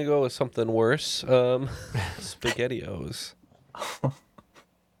 We're gonna go with something worse. SpaghettiOs.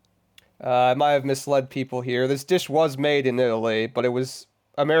 I might have misled people here. This dish was made in Italy, but it was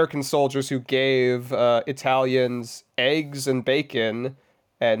American soldiers who gave Italians eggs and bacon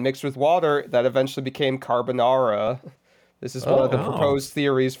and mixed with water that eventually became carbonara. This is one of the proposed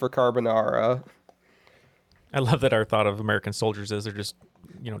theories for carbonara. I love that our thought of American soldiers is they're just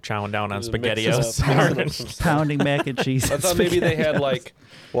chowing down on Just mix it up, SpaghettiOs. mixing up some stuff. Pounding mac and cheese. I and thought maybe they had SpaghettiOs.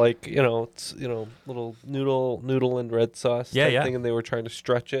 little noodle and red sauce Yeah, type yeah. thing, and they were trying to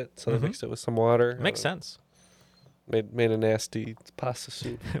stretch it, so they mixed it with some water. Makes sense. Made a nasty pasta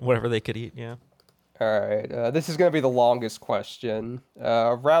soup. Whatever they could eat, yeah. All right. This is going to be the longest question.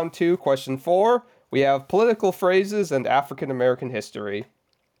 Round 2, question 4. We have political phrases and African American history.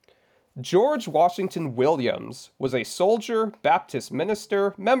 George Washington Williams was a soldier, Baptist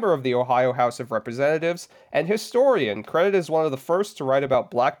minister, member of the Ohio House of Representatives, and historian credited as one of the first to write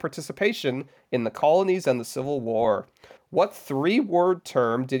about black participation in the colonies and the Civil War. What 3-word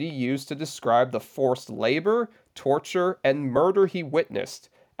term did he use to describe the forced labor, torture, and murder he witnessed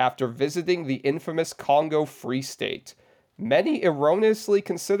after visiting the infamous Congo Free State? Many erroneously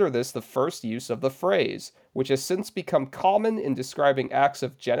consider this the first use of the phrase, which has since become common in describing acts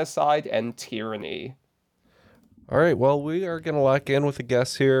of genocide and tyranny. All right, well, we are going to lock in with a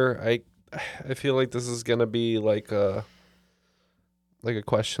guess here. I feel like this is going to be like a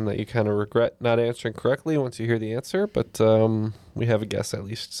question that you kind of regret not answering correctly once you hear the answer, but we have a guess at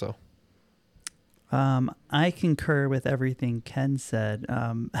least, so. I concur with everything Ken said.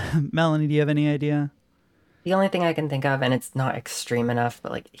 Melanie, do you have any idea? The only thing I can think of, and it's not extreme enough,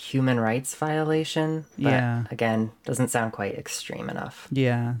 but like human rights violation. But Yeah. again, doesn't sound quite extreme enough.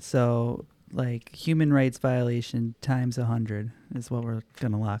 Yeah, so like human rights violation times 100 is what we're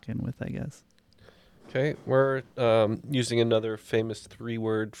going to lock in with, I guess. Okay, we're using another famous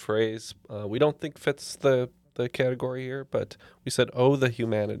 3-word phrase. We don't think fits the category here, but we said, "Oh, the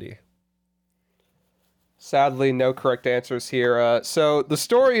humanity." Sadly, no correct answers here. So the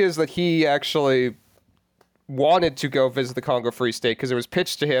story is that he actually wanted to go visit the Congo Free State because it was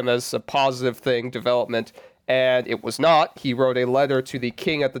pitched to him as a positive thing, development, and it was not. He wrote a letter to the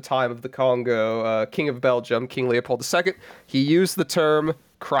king at the time of the Congo, King of Belgium, King Leopold II. He used the term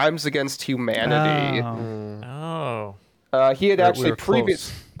crimes against humanity. He had actually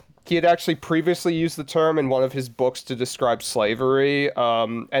previously used the term in one of his books to describe slavery,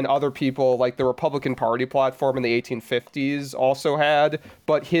 and other people, like the Republican Party platform in the 1850s, also had,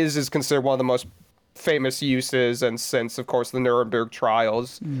 but his is considered one of the most famous uses, and since, of course, the Nuremberg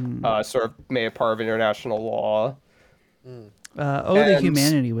trials sort of made it part of international law. The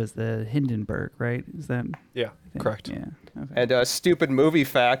humanity was the Hindenburg, right? Is that? Yeah, correct. Yeah. Okay. And a stupid movie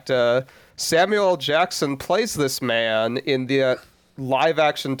fact, Samuel L. Jackson plays this man in the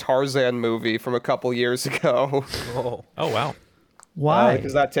live-action Tarzan movie from a couple years ago. Oh wow. Why?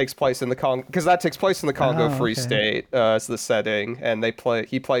 Because that takes place in the Congo Free State as the setting, and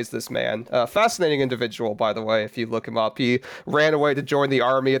he plays this man. Fascinating individual, by the way. If you look him up, he ran away to join the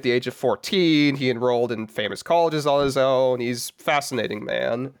army at the age of 14. He enrolled in famous colleges on his own. He's a fascinating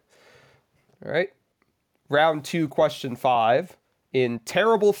man. All right, round 2, question 5. In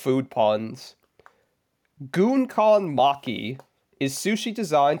terrible food puns, Gunkan maki is sushi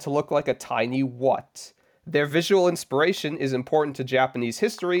designed to look like a tiny what? Their visual inspiration is important to Japanese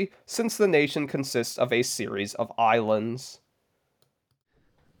history since the nation consists of a series of islands.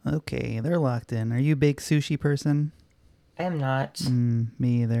 Okay, they're locked in. Are you a big sushi person? I am not.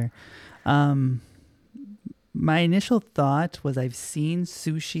 Me either. My initial thought was I've seen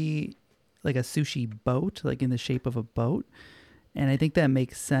sushi, like a sushi boat, like in the shape of a boat. And I think that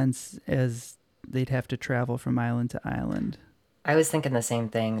makes sense as they'd have to travel from island to island. I was thinking the same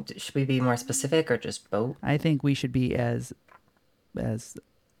thing. Should we be more specific or just boat? I think we should be as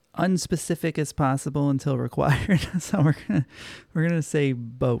unspecific as possible until required. So we're gonna say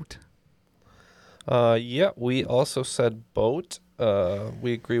boat. Yeah, we also said boat.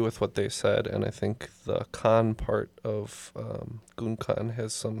 We agree with what they said, and I think the kan part of Gunkan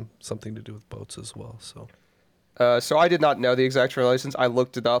has something to do with boats as well. So I did not know the exact translations. I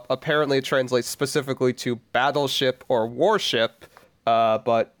looked it up. Apparently it translates specifically to battleship or warship,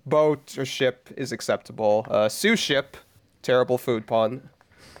 but boat or ship is acceptable. Sous ship, terrible food pun.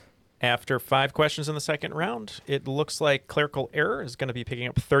 After 5 questions in the second round, it looks like Clerical Error is going to be picking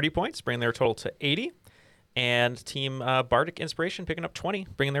up 30 points, bringing their total to 80. And Team Bardic Inspiration picking up 20,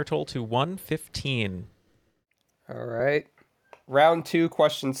 bringing their total to 115. All right. Round 2,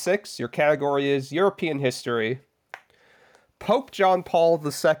 question 6. Your category is European history. Pope John Paul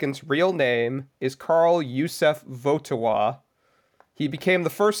II's real name is Karl Yusef Wojtyła. He became the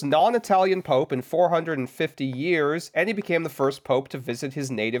first non-Italian pope in 450 years, and he became the first pope to visit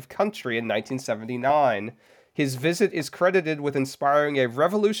his native country in 1979. His visit is credited with inspiring a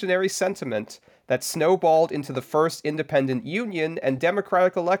revolutionary sentiment that snowballed into the first independent union and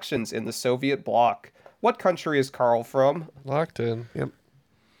democratic elections in the Soviet bloc. What country is Karl from? Locked in. Yep.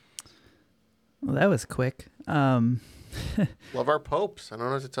 Well, that was quick. Love our popes. I don't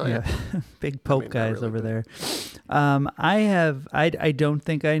know what to tell you. Big Pope guys really, over there. I don't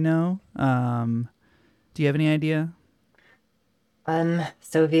think I know. Do you have any idea?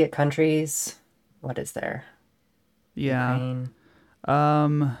 Soviet countries. What is there? Yeah. Ukraine.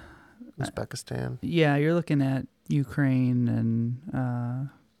 Uzbekistan. Yeah, you're looking at Ukraine and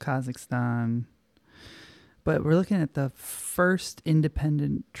Kazakhstan. But we're looking at the first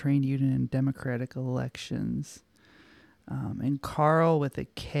independent trade union and democratic elections. And Carl with a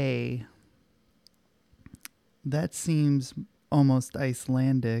K. That seems almost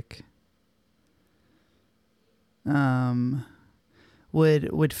Icelandic.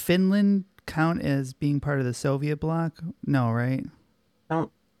 Would Finland count as being part of the Soviet bloc? No, right? I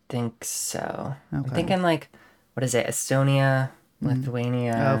don't think so. Okay. I'm thinking like, what is it? Estonia,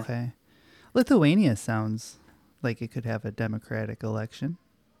 Lithuania. Okay. Lithuania sounds like it could have a democratic election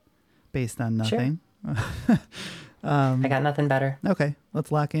based on nothing. Sure. I got nothing better. Okay,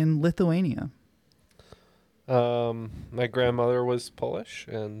 let's lock in Lithuania. My grandmother was Polish,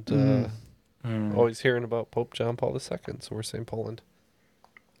 and always hearing about Pope John Paul II, so we're saying Poland.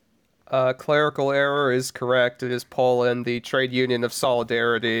 Clerical error is correct. It is Poland, the Trade Union of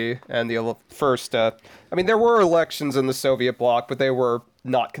Solidarity, and the first... I mean, there were elections in the Soviet bloc, but they were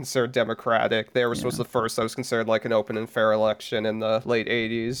not considered democratic. Theirs was the first that was considered like an open and fair election in the late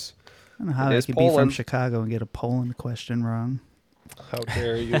 80s. I don't know how I could be from Chicago and get a Poland question wrong. How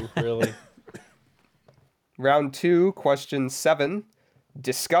dare you, really? Round 2, question 7.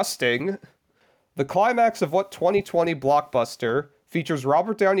 Disgusting. The climax of what 2020 blockbuster features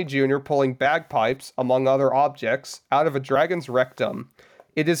Robert Downey Jr. pulling bagpipes, among other objects, out of a dragon's rectum.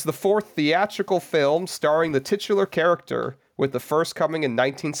 It is the 4th theatrical film starring the titular character, with the first coming in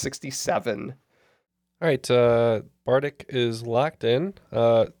 1967. All right, Bardic is locked in.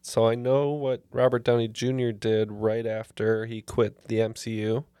 So I know what Robert Downey Jr. did right after he quit the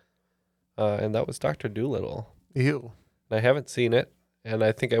MCU, and that was Dr. Dolittle. Ew. And I haven't seen it, and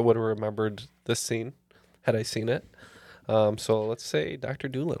I think I would have remembered this scene had I seen it. So let's say Dr.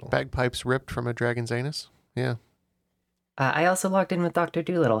 Dolittle. Bagpipes ripped from a dragon's anus? Yeah. I also logged in with Dr.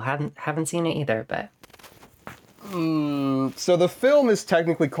 Dolittle. Haven't seen it either, but... So the film is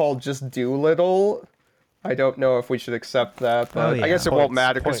technically called just Dolittle. I don't know if we should accept that, but I guess it won't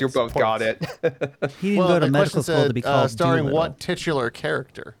matter because you both got it. He didn't go to medical school to be called starring Dolittle. what titular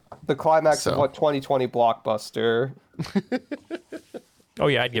character? The climax of what 2020 blockbuster? Oh,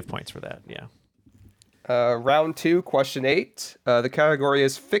 yeah, I'd give points for that, yeah. Round 2, question 8. The category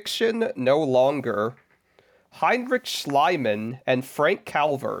is fiction no longer. Heinrich Schliemann and Frank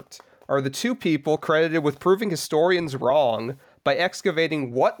Calvert are the two people credited with proving historians wrong by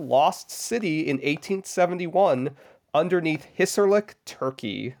excavating what lost city in 1871 underneath Hisarlik,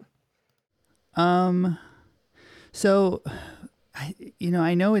 Turkey? So,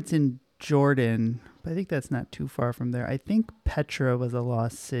 I know it's in Jordan, but I think that's not too far from there. I think Petra was a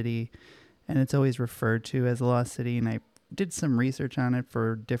lost city, and it's always referred to as a lost city, and I did some research on it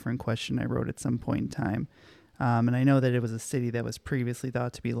for a different question I wrote at some point in time. And I know that it was a city that was previously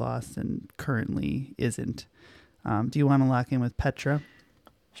thought to be lost and currently isn't. Do you want to lock in with Petra?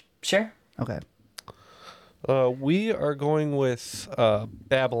 Sure. Okay. We are going with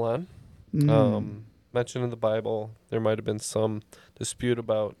Babylon. Mentioned in the Bible, there might have been some dispute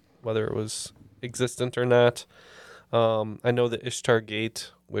about whether it was existent or not. I know the Ishtar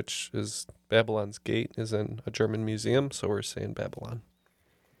Gate, which is Babylon's gate, is in a German museum, so we're saying Babylon.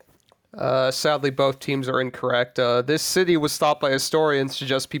 Sadly, both teams are incorrect. This city was thought by historians to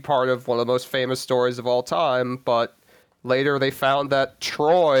just be part of one of the most famous stories of all time, but later they found that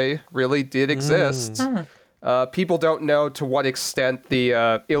Troy really did exist. People don't know to what extent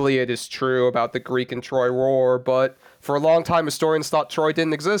the Iliad is true about the Greek and Troy War, but for a long time historians thought Troy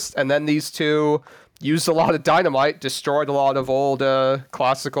didn't exist, and then these two used a lot of dynamite, destroyed a lot of old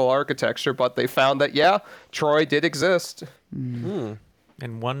classical architecture, but they found that, yeah, Troy did exist.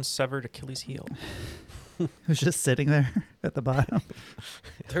 And one severed Achilles' heel. It was just sitting there at the bottom.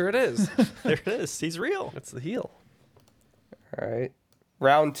 There it is. There it is. He's real. It's the heel. All right.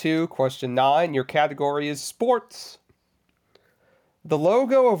 Round 2, question 9. Your category is sports. The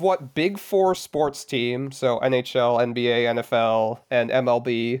logo of what Big Four sports team, so NHL, NBA, NFL, and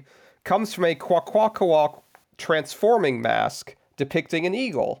MLB, comes from a Kwakwaka'wakw transforming mask depicting an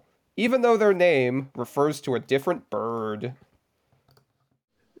eagle, even though their name refers to a different bird.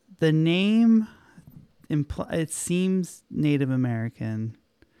 The name, it seems Native American.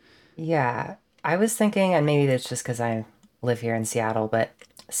 Yeah, I was thinking, and maybe that's just because I live here in Seattle, but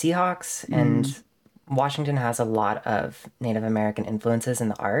Seahawks and Washington has a lot of Native American influences in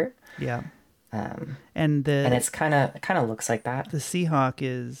the art. Yeah. And it's kind of looks like that. The Seahawk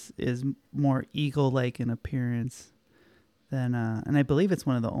is more eagle-like in appearance than, and I believe it's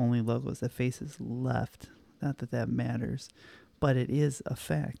one of the only logos that faces left. Not that that matters, but it is a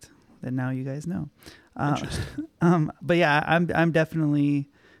fact that now you guys know. But yeah, I'm definitely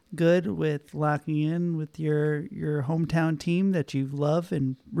good with locking in with your hometown team that you love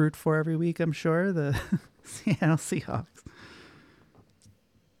and root for every week. I'm sure the Seattle Seahawks.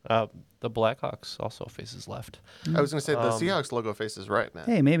 The Blackhawks also faces left. I was going to say the Seahawks logo faces right, man.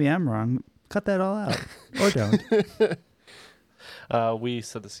 Hey, maybe I'm wrong. Cut that all out, or don't. We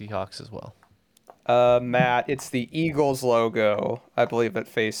said the Seahawks as well. Matt, it's the Eagles logo. I believe it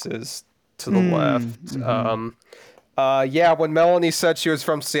faces to the left. Mm-hmm. Yeah, when Melanie said she was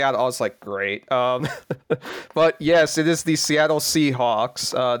from Seattle, I was like, great. But yes, it is the Seattle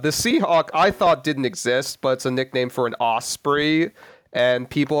Seahawks. The Seahawk I thought didn't exist, but it's a nickname for an osprey. And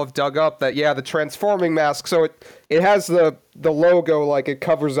people have dug up that, yeah, the transforming mask. So it has the logo, like it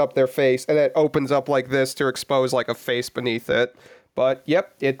covers up their face, and it opens up like this to expose like a face beneath it. But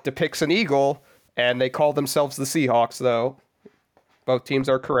yep, it depicts an eagle, and they call themselves the Seahawks, though. Both teams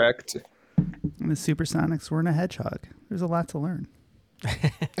are correct. And the Supersonics weren't a hedgehog. There's a lot to learn.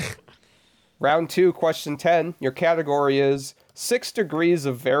 Round 2, question 10. Your category is 6 degrees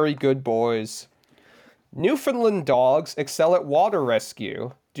of very good boys. Newfoundland dogs excel at water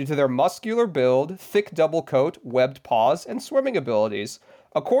rescue due to their muscular build, thick double coat, webbed paws, and swimming abilities.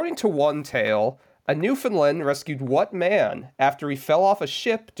 According to one tale, a Newfoundland rescued what man after he fell off a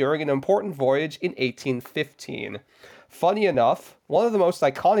ship during an important voyage in 1815? Funny enough, one of the most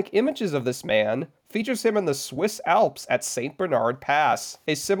iconic images of this man features him in the Swiss Alps at St. Bernard Pass,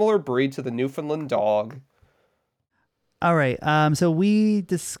 a similar breed to the Newfoundland dog. All right. So we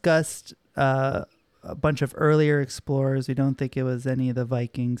discussed a bunch of earlier explorers. We don't think it was any of the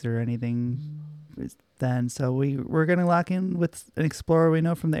Vikings or anything then. So we're going to lock in with an explorer we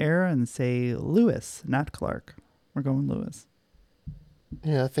know from the era and say Lewis, not Clark. We're going Lewis.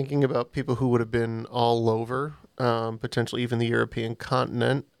 Yeah, thinking about people who would have been all over, potentially even the European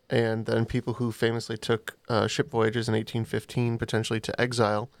continent, and then people who famously took ship voyages in 1815, potentially to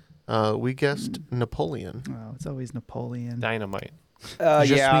exile. We guessed Napoleon. Oh, it's always Napoleon. Dynamite.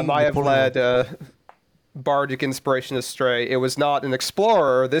 Yeah, I might have led bardic inspiration astray. It was not an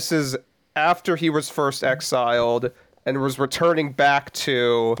explorer. This is after he was first exiled and was returning back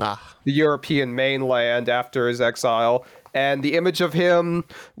to the European mainland after his exile. And the image of him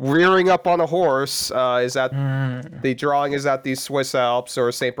rearing up on a horse is at the drawing is at the Swiss Alps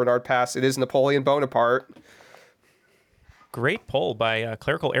or St. Bernard Pass. It is Napoleon Bonaparte. Great poll by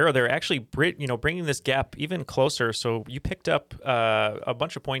Clerical Arrow there. Actually, bringing this gap even closer. So you picked up a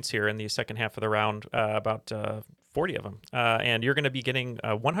bunch of points here in the second half of the round, about 40 of them. And you're going to be getting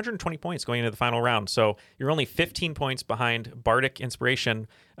 120 points going into the final round. So you're only 15 points behind Bardic Inspiration,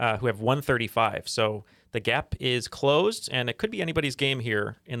 who have 135. So the gap is closed, and it could be anybody's game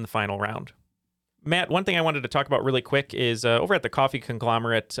here in the final round. Matt, one thing I wanted to talk about really quick is over at the Coffee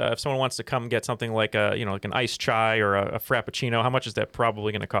Conglomerate, if someone wants to come get something like like an iced chai or a frappuccino, how much is that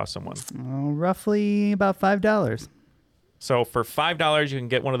probably going to cost someone? Roughly about $5. So for $5, you can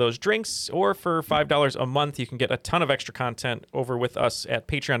get one of those drinks, or for $5 a month, you can get a ton of extra content over with us at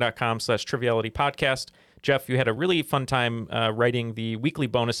patreon.com/trivialitypodcast. Jeff, you had a really fun time writing the weekly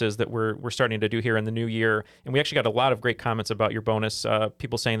bonuses that we're starting to do here in the new year. And we actually got a lot of great comments about your bonus.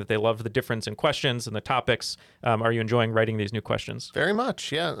 People saying that they love the difference in questions and the topics. Are you enjoying writing these new questions? Very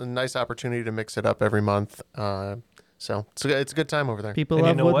much, yeah. A nice opportunity to mix it up every month. So it's a good time over there. People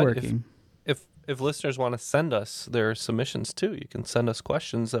love woodworking. If listeners want to send us their submissions too, you can send us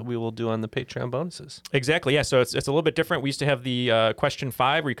questions that we will do on the Patreon bonuses. Exactly, yeah. So it's a little bit different. We used to have the question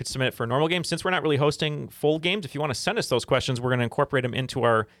 5 where you could submit it for a normal game. Since we're not really hosting full games, if you want to send us those questions, we're going to incorporate them into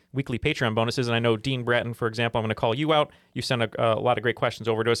our weekly Patreon bonuses. And I know Dean Bratton, for example, I'm going to call you out. You sent a lot of great questions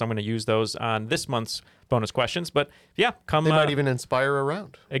over to us. I'm going to use those on this month's bonus questions. But yeah, come. They might even inspire a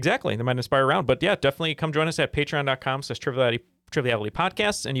round. Exactly, they might inspire a round. But yeah, definitely come join us at patreon.com/triviality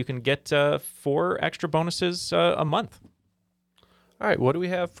podcasts, and you can get 4 extra bonuses a month. All right, what do we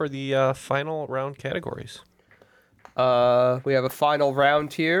have for the final round categories? We have a final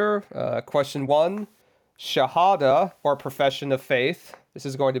round here. Question 1, Shahada, or profession of faith. This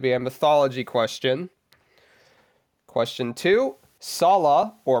is going to be a mythology question. Question 2,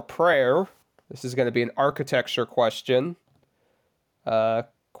 Salah, or prayer. This is going to be an architecture question.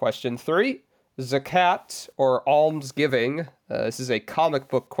 Question 3, Zakat, or almsgiving. This is a comic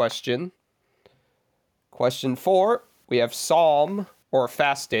book question. Question 4, we have Psalm, or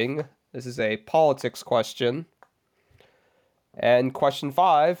fasting. This is a politics question. And question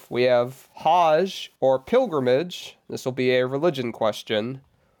 5, we have Hajj or pilgrimage. This will be a religion question.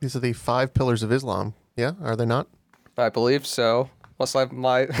 These are the 5 pillars of Islam. Yeah, are they not? I believe so.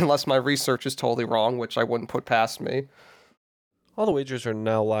 Unless my research is totally wrong, which I wouldn't put past me. All the wagers are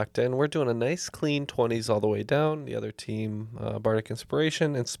now locked in. We're doing a nice clean 20s all the way down. The other team, Bardic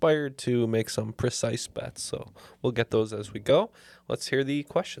Inspiration, inspired to make some precise bets. So we'll get those as we go. Let's hear the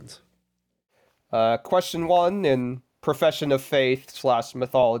questions. Question 1 in Profession of Faith /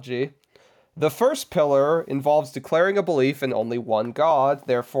 Mythology. The first pillar involves declaring a belief in only one God,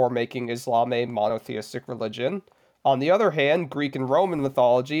 therefore making Islam a monotheistic religion. On the other hand, Greek and Roman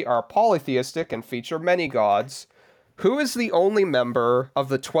mythology are polytheistic and feature many gods. Who is the only member of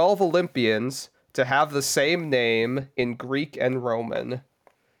the 12 Olympians to have the same name in Greek and Roman?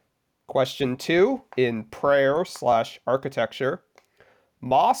 Question 2 in Prayer / Architecture.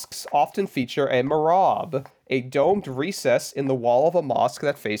 Mosques often feature a mihrab, a domed recess in the wall of a mosque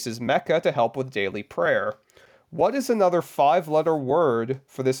that faces Mecca to help with daily prayer. What is another 5-letter word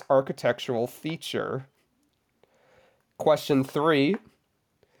for this architectural feature? Question 3.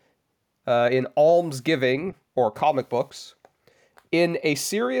 In almsgiving, or comic books. In A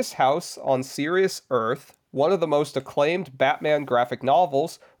Serious House on Serious Earth, one of the most acclaimed Batman graphic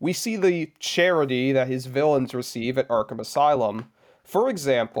novels, we see the charity that his villains receive at Arkham Asylum. For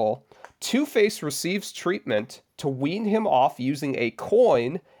example, Two-Face receives treatment to wean him off using a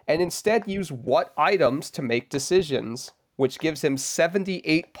coin and instead use what items to make decisions, which gives him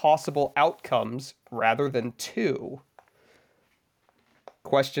 78 possible outcomes rather than 2.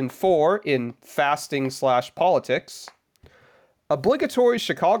 Question 4 in Fasting / Politics. Obligatory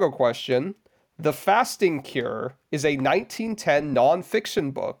Chicago question. The Fasting Cure is a 1910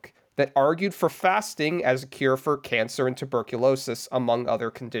 nonfiction book that argued for fasting as a cure for cancer and tuberculosis, among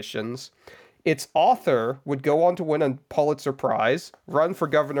other conditions. Its author would go on to win a Pulitzer Prize, run for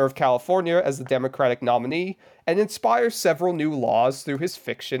governor of California as the Democratic nominee, and inspire several new laws through his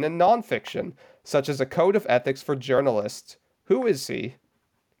fiction and nonfiction, such as a code of ethics for journalists. Who is he?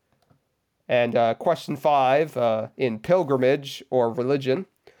 And question 5, in pilgrimage or religion.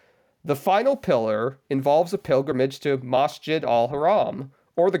 The final pillar involves a pilgrimage to Masjid al-Haram,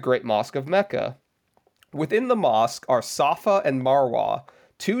 or the Great Mosque of Mecca. Within the mosque are Safa and Marwa,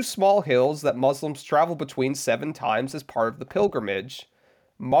 2 small hills that Muslims travel between 7 times as part of the pilgrimage.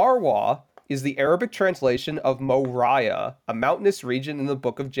 Marwa is the Arabic translation of Moriah, a mountainous region in the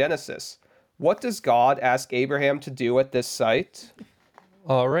book of Genesis. What does God ask Abraham to do at this site?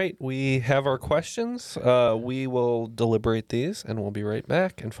 All right, we have our questions. We will deliberate these, and we'll be right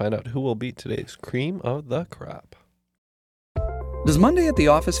back and find out who will be today's cream of the crop. Does Monday at the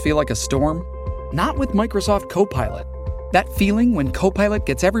office feel like a storm? Not with Microsoft Copilot. That feeling when Copilot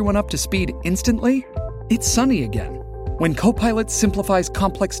gets everyone up to speed instantly? It's sunny again. When Copilot simplifies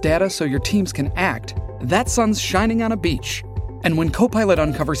complex data so your teams can act, that sun's shining on a beach. And when Copilot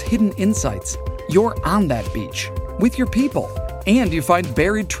uncovers hidden insights, you're on that beach with your people, and you find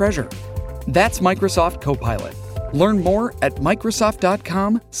buried treasure. That's Microsoft Copilot. Learn more at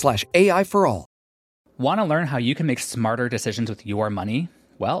Microsoft.com/AI for all. Want to learn how you can make smarter decisions with your money?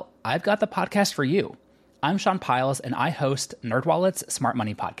 Well, I've got the podcast for you. I'm Sean Piles, and I host NerdWallet's Smart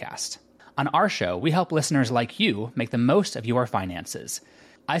Money Podcast. On our show, we help listeners like you make the most of your finances.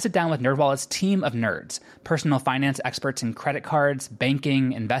 I sit down with NerdWallet's team of nerds, personal finance experts in credit cards,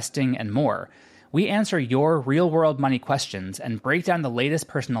 banking, investing, and more. We answer your real-world money questions and break down the latest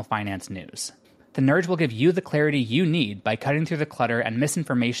personal finance news. The nerds will give you the clarity you need by cutting through the clutter and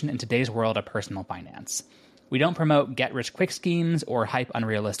misinformation in today's world of personal finance. We don't promote get-rich-quick schemes or hype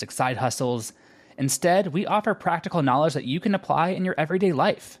unrealistic side hustles. Instead, we offer practical knowledge that you can apply in your everyday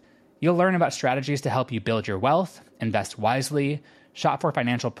life. You'll learn about strategies to help you build your wealth, invest wisely, shop for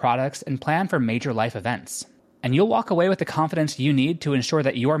financial products, and plan for major life events. And you'll walk away with the confidence you need to ensure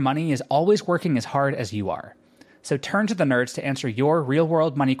that your money is always working as hard as you are. So turn to the nerds to answer your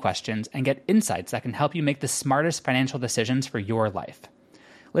real-world money questions and get insights that can help you make the smartest financial decisions for your life.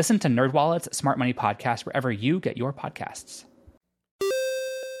 Listen to NerdWallet's Smart Money Podcast wherever you get your podcasts.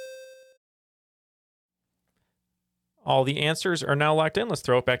 All the answers are now locked in. Let's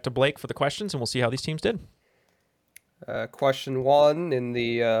throw it back to Blake for the questions, and we'll see how these teams did. Question 1 in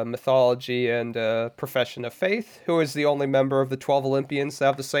the mythology and profession of faith. Who is the only member of the 12 Olympians to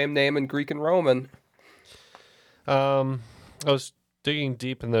have the same name in Greek and Roman? I was digging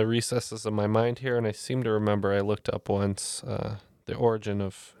deep in the recesses of my mind here, and I seem to remember I looked up once the origin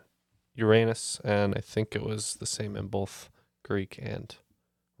of Uranus, and I think it was the same in both Greek and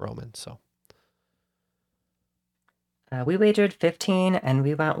Roman. So we wagered 15, and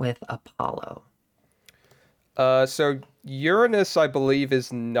we went with Apollo. So Uranus, I believe,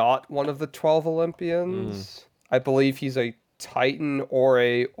 is not one of the 12 Olympians. I believe he's a Titan or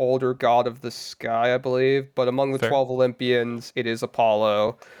a older god of the sky, I believe. But among the 12 Olympians, it is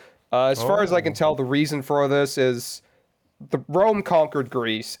Apollo. As far as I can tell, the reason for this is Rome conquered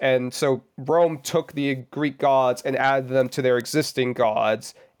Greece, and so Rome took the Greek gods and added them to their existing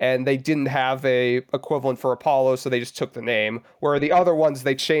gods, and they didn't have a equivalent for Apollo, so they just took the name. Where the other ones,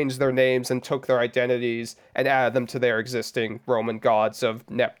 they changed their names and took their identities and added them to their existing Roman gods of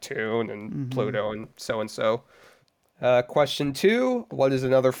Neptune and Pluto and so. Question 2, what is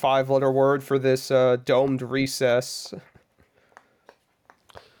another 5-letter word for this domed recess?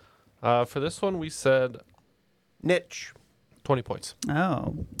 For this one, we said niche. 20 points.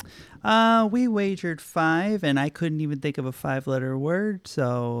 Oh. We wagered 5, and I couldn't even think of a 5-letter word,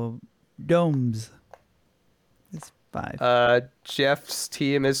 so domes is 5. Jeff's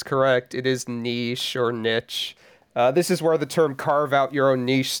team is correct. It is niche or niche. This is where the term carve out your own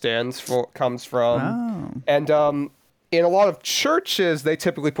niche comes from. And in a lot of churches, they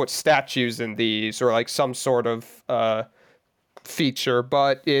typically put statues in these or like some sort of feature,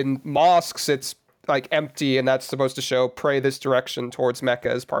 but in mosques, it's like empty, and that's supposed to show pray this direction towards Mecca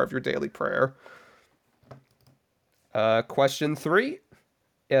as part of your daily prayer. Question 3.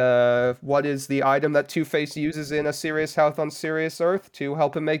 What is the item that Two-Face uses in A Serious House on Serious Earth to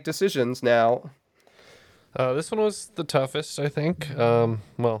help him make decisions now? This one was the toughest, I think.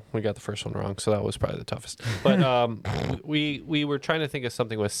 Well, we got the first one wrong, so that was probably the toughest. But we were trying to think of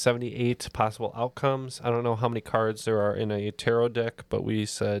something with 78 possible outcomes. I don't know how many cards there are in a tarot deck, but we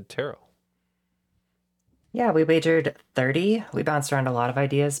said tarot. Yeah, we wagered 30. We bounced around a lot of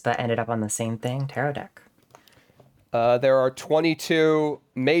ideas, but ended up on the same thing, tarot deck. There are 22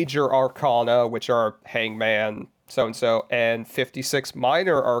 major arcana, which are Hangman, so-and-so, and 56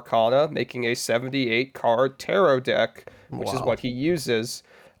 minor arcana, making a 78-card tarot deck, which is what he uses.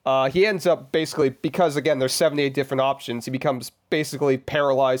 He ends up basically, because, again, there's 78 different options, he becomes basically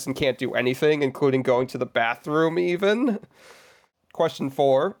paralyzed and can't do anything, including going to the bathroom, even. Question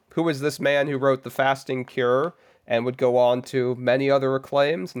 4. Who is this man who wrote The Fasting Cure and would go on to many other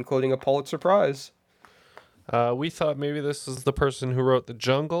acclaims, including a Pulitzer Prize? We thought maybe this is the person who wrote The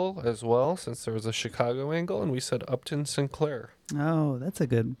Jungle as well, since there was a Chicago angle, and we said Upton Sinclair. Oh, that's a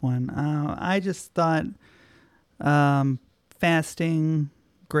good one. I just thought fasting,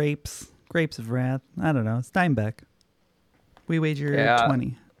 grapes of wrath. I don't know. Steinbeck. We wagered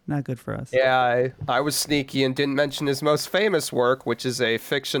 20. Not good for us. Yeah, I was sneaky and didn't mention his most famous work, which is a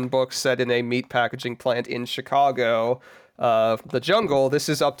fiction book set in a meat packaging plant in Chicago. The Jungle. This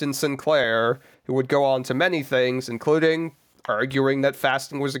is Upton Sinclair, who would go on to many things, including arguing that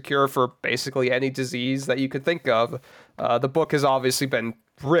fasting was a cure for basically any disease that you could think of. The book has obviously been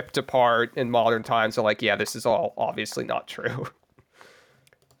ripped apart in modern times, so like, yeah, this is all obviously not true.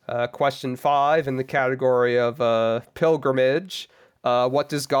 Question 5 in the category of pilgrimage. What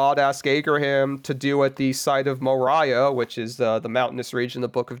does God ask Abraham to do at the site of Moriah, which is the mountainous region in the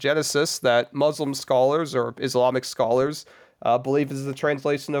book of Genesis that Muslim scholars or Islamic scholars believe is the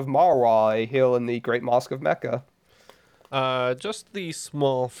translation of Marwa, a hill in the Great Mosque of Mecca? Just the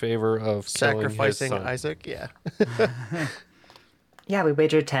small favor of sacrificing Isaac, yeah. Yeah, we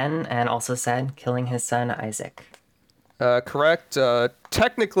wagered 10 and also said killing his son Isaac. Correct.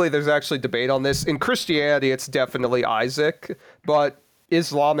 Technically, there's actually debate on this. In Christianity, it's definitely Isaac, but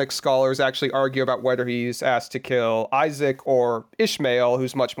Islamic scholars actually argue about whether he's asked to kill Isaac or Ishmael,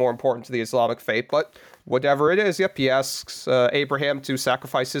 who's much more important to the Islamic faith. But whatever it is, yep, he asks Abraham to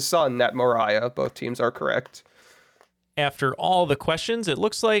sacrifice his son at Moriah. Both teams are correct. After all the questions, it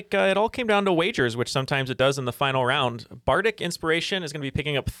looks like it all came down to wagers, which sometimes it does in the final round. Bardic Inspiration is going to be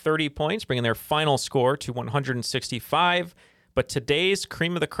picking up 30 points, bringing their final score to 165. But today's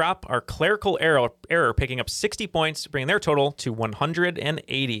cream of the crop are Clerical Error picking up 60 points, bringing their total to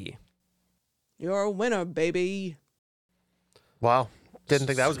 180. You're a winner, baby. Wow. Didn't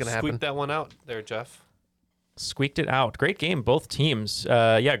think that was going to happen. Squeak that one out there, Jeff. Squeaked it out. Great game, both teams.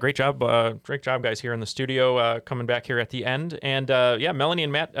 Yeah, great job, guys, here in the studio, coming back here at the end. And yeah, Melanie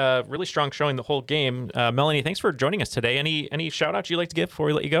and Matt, really strong showing the whole game. Melanie, thanks for joining us today. Any shout outs you'd like to give before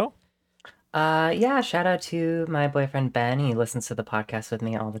we let you go? Yeah, shout out to my boyfriend Ben. He listens to the podcast with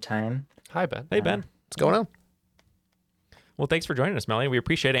me all the time. Hi, Ben. Hey, Ben. What's going on? Well, thanks for joining us, Melanie. We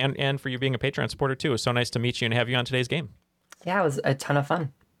appreciate it, and for you being a Patreon supporter too. It was so nice to meet you and have you on today's game. Yeah, it was a ton of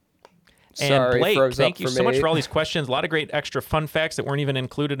fun. And Blake, thank you so much for all these questions. A lot of great extra fun facts that weren't even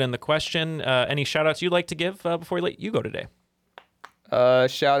included in the question. Any shout outs you'd like to give before we let you go today?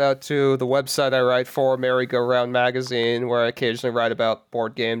 Shout out to the website I write for, Merry Go Round Magazine, where I occasionally write about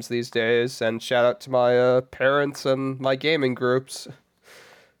board games these days. And shout out to my parents and my gaming groups.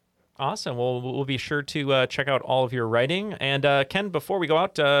 Awesome. Well, we'll be sure to check out all of your writing. And Ken, before we go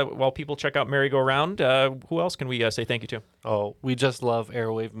out, while people check out Merry Go Round, who else can we say thank you to? Oh, we just love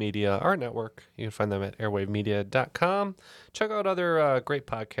Airwave Media, our network. You can find them at airwavemedia.com. Check out other great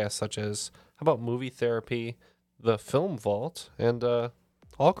podcasts such as How About Movie Therapy, The Film Vault, and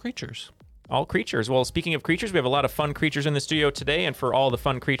All Creatures. All creatures. Well, speaking of creatures, we have a lot of fun creatures in the studio today. And for all the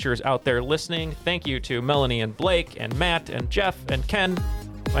fun creatures out there listening, thank you to Melanie and Blake and Matt and Jeff and Ken.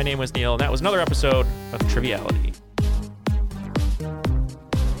 My name was Neil, and that was another episode of Triviality.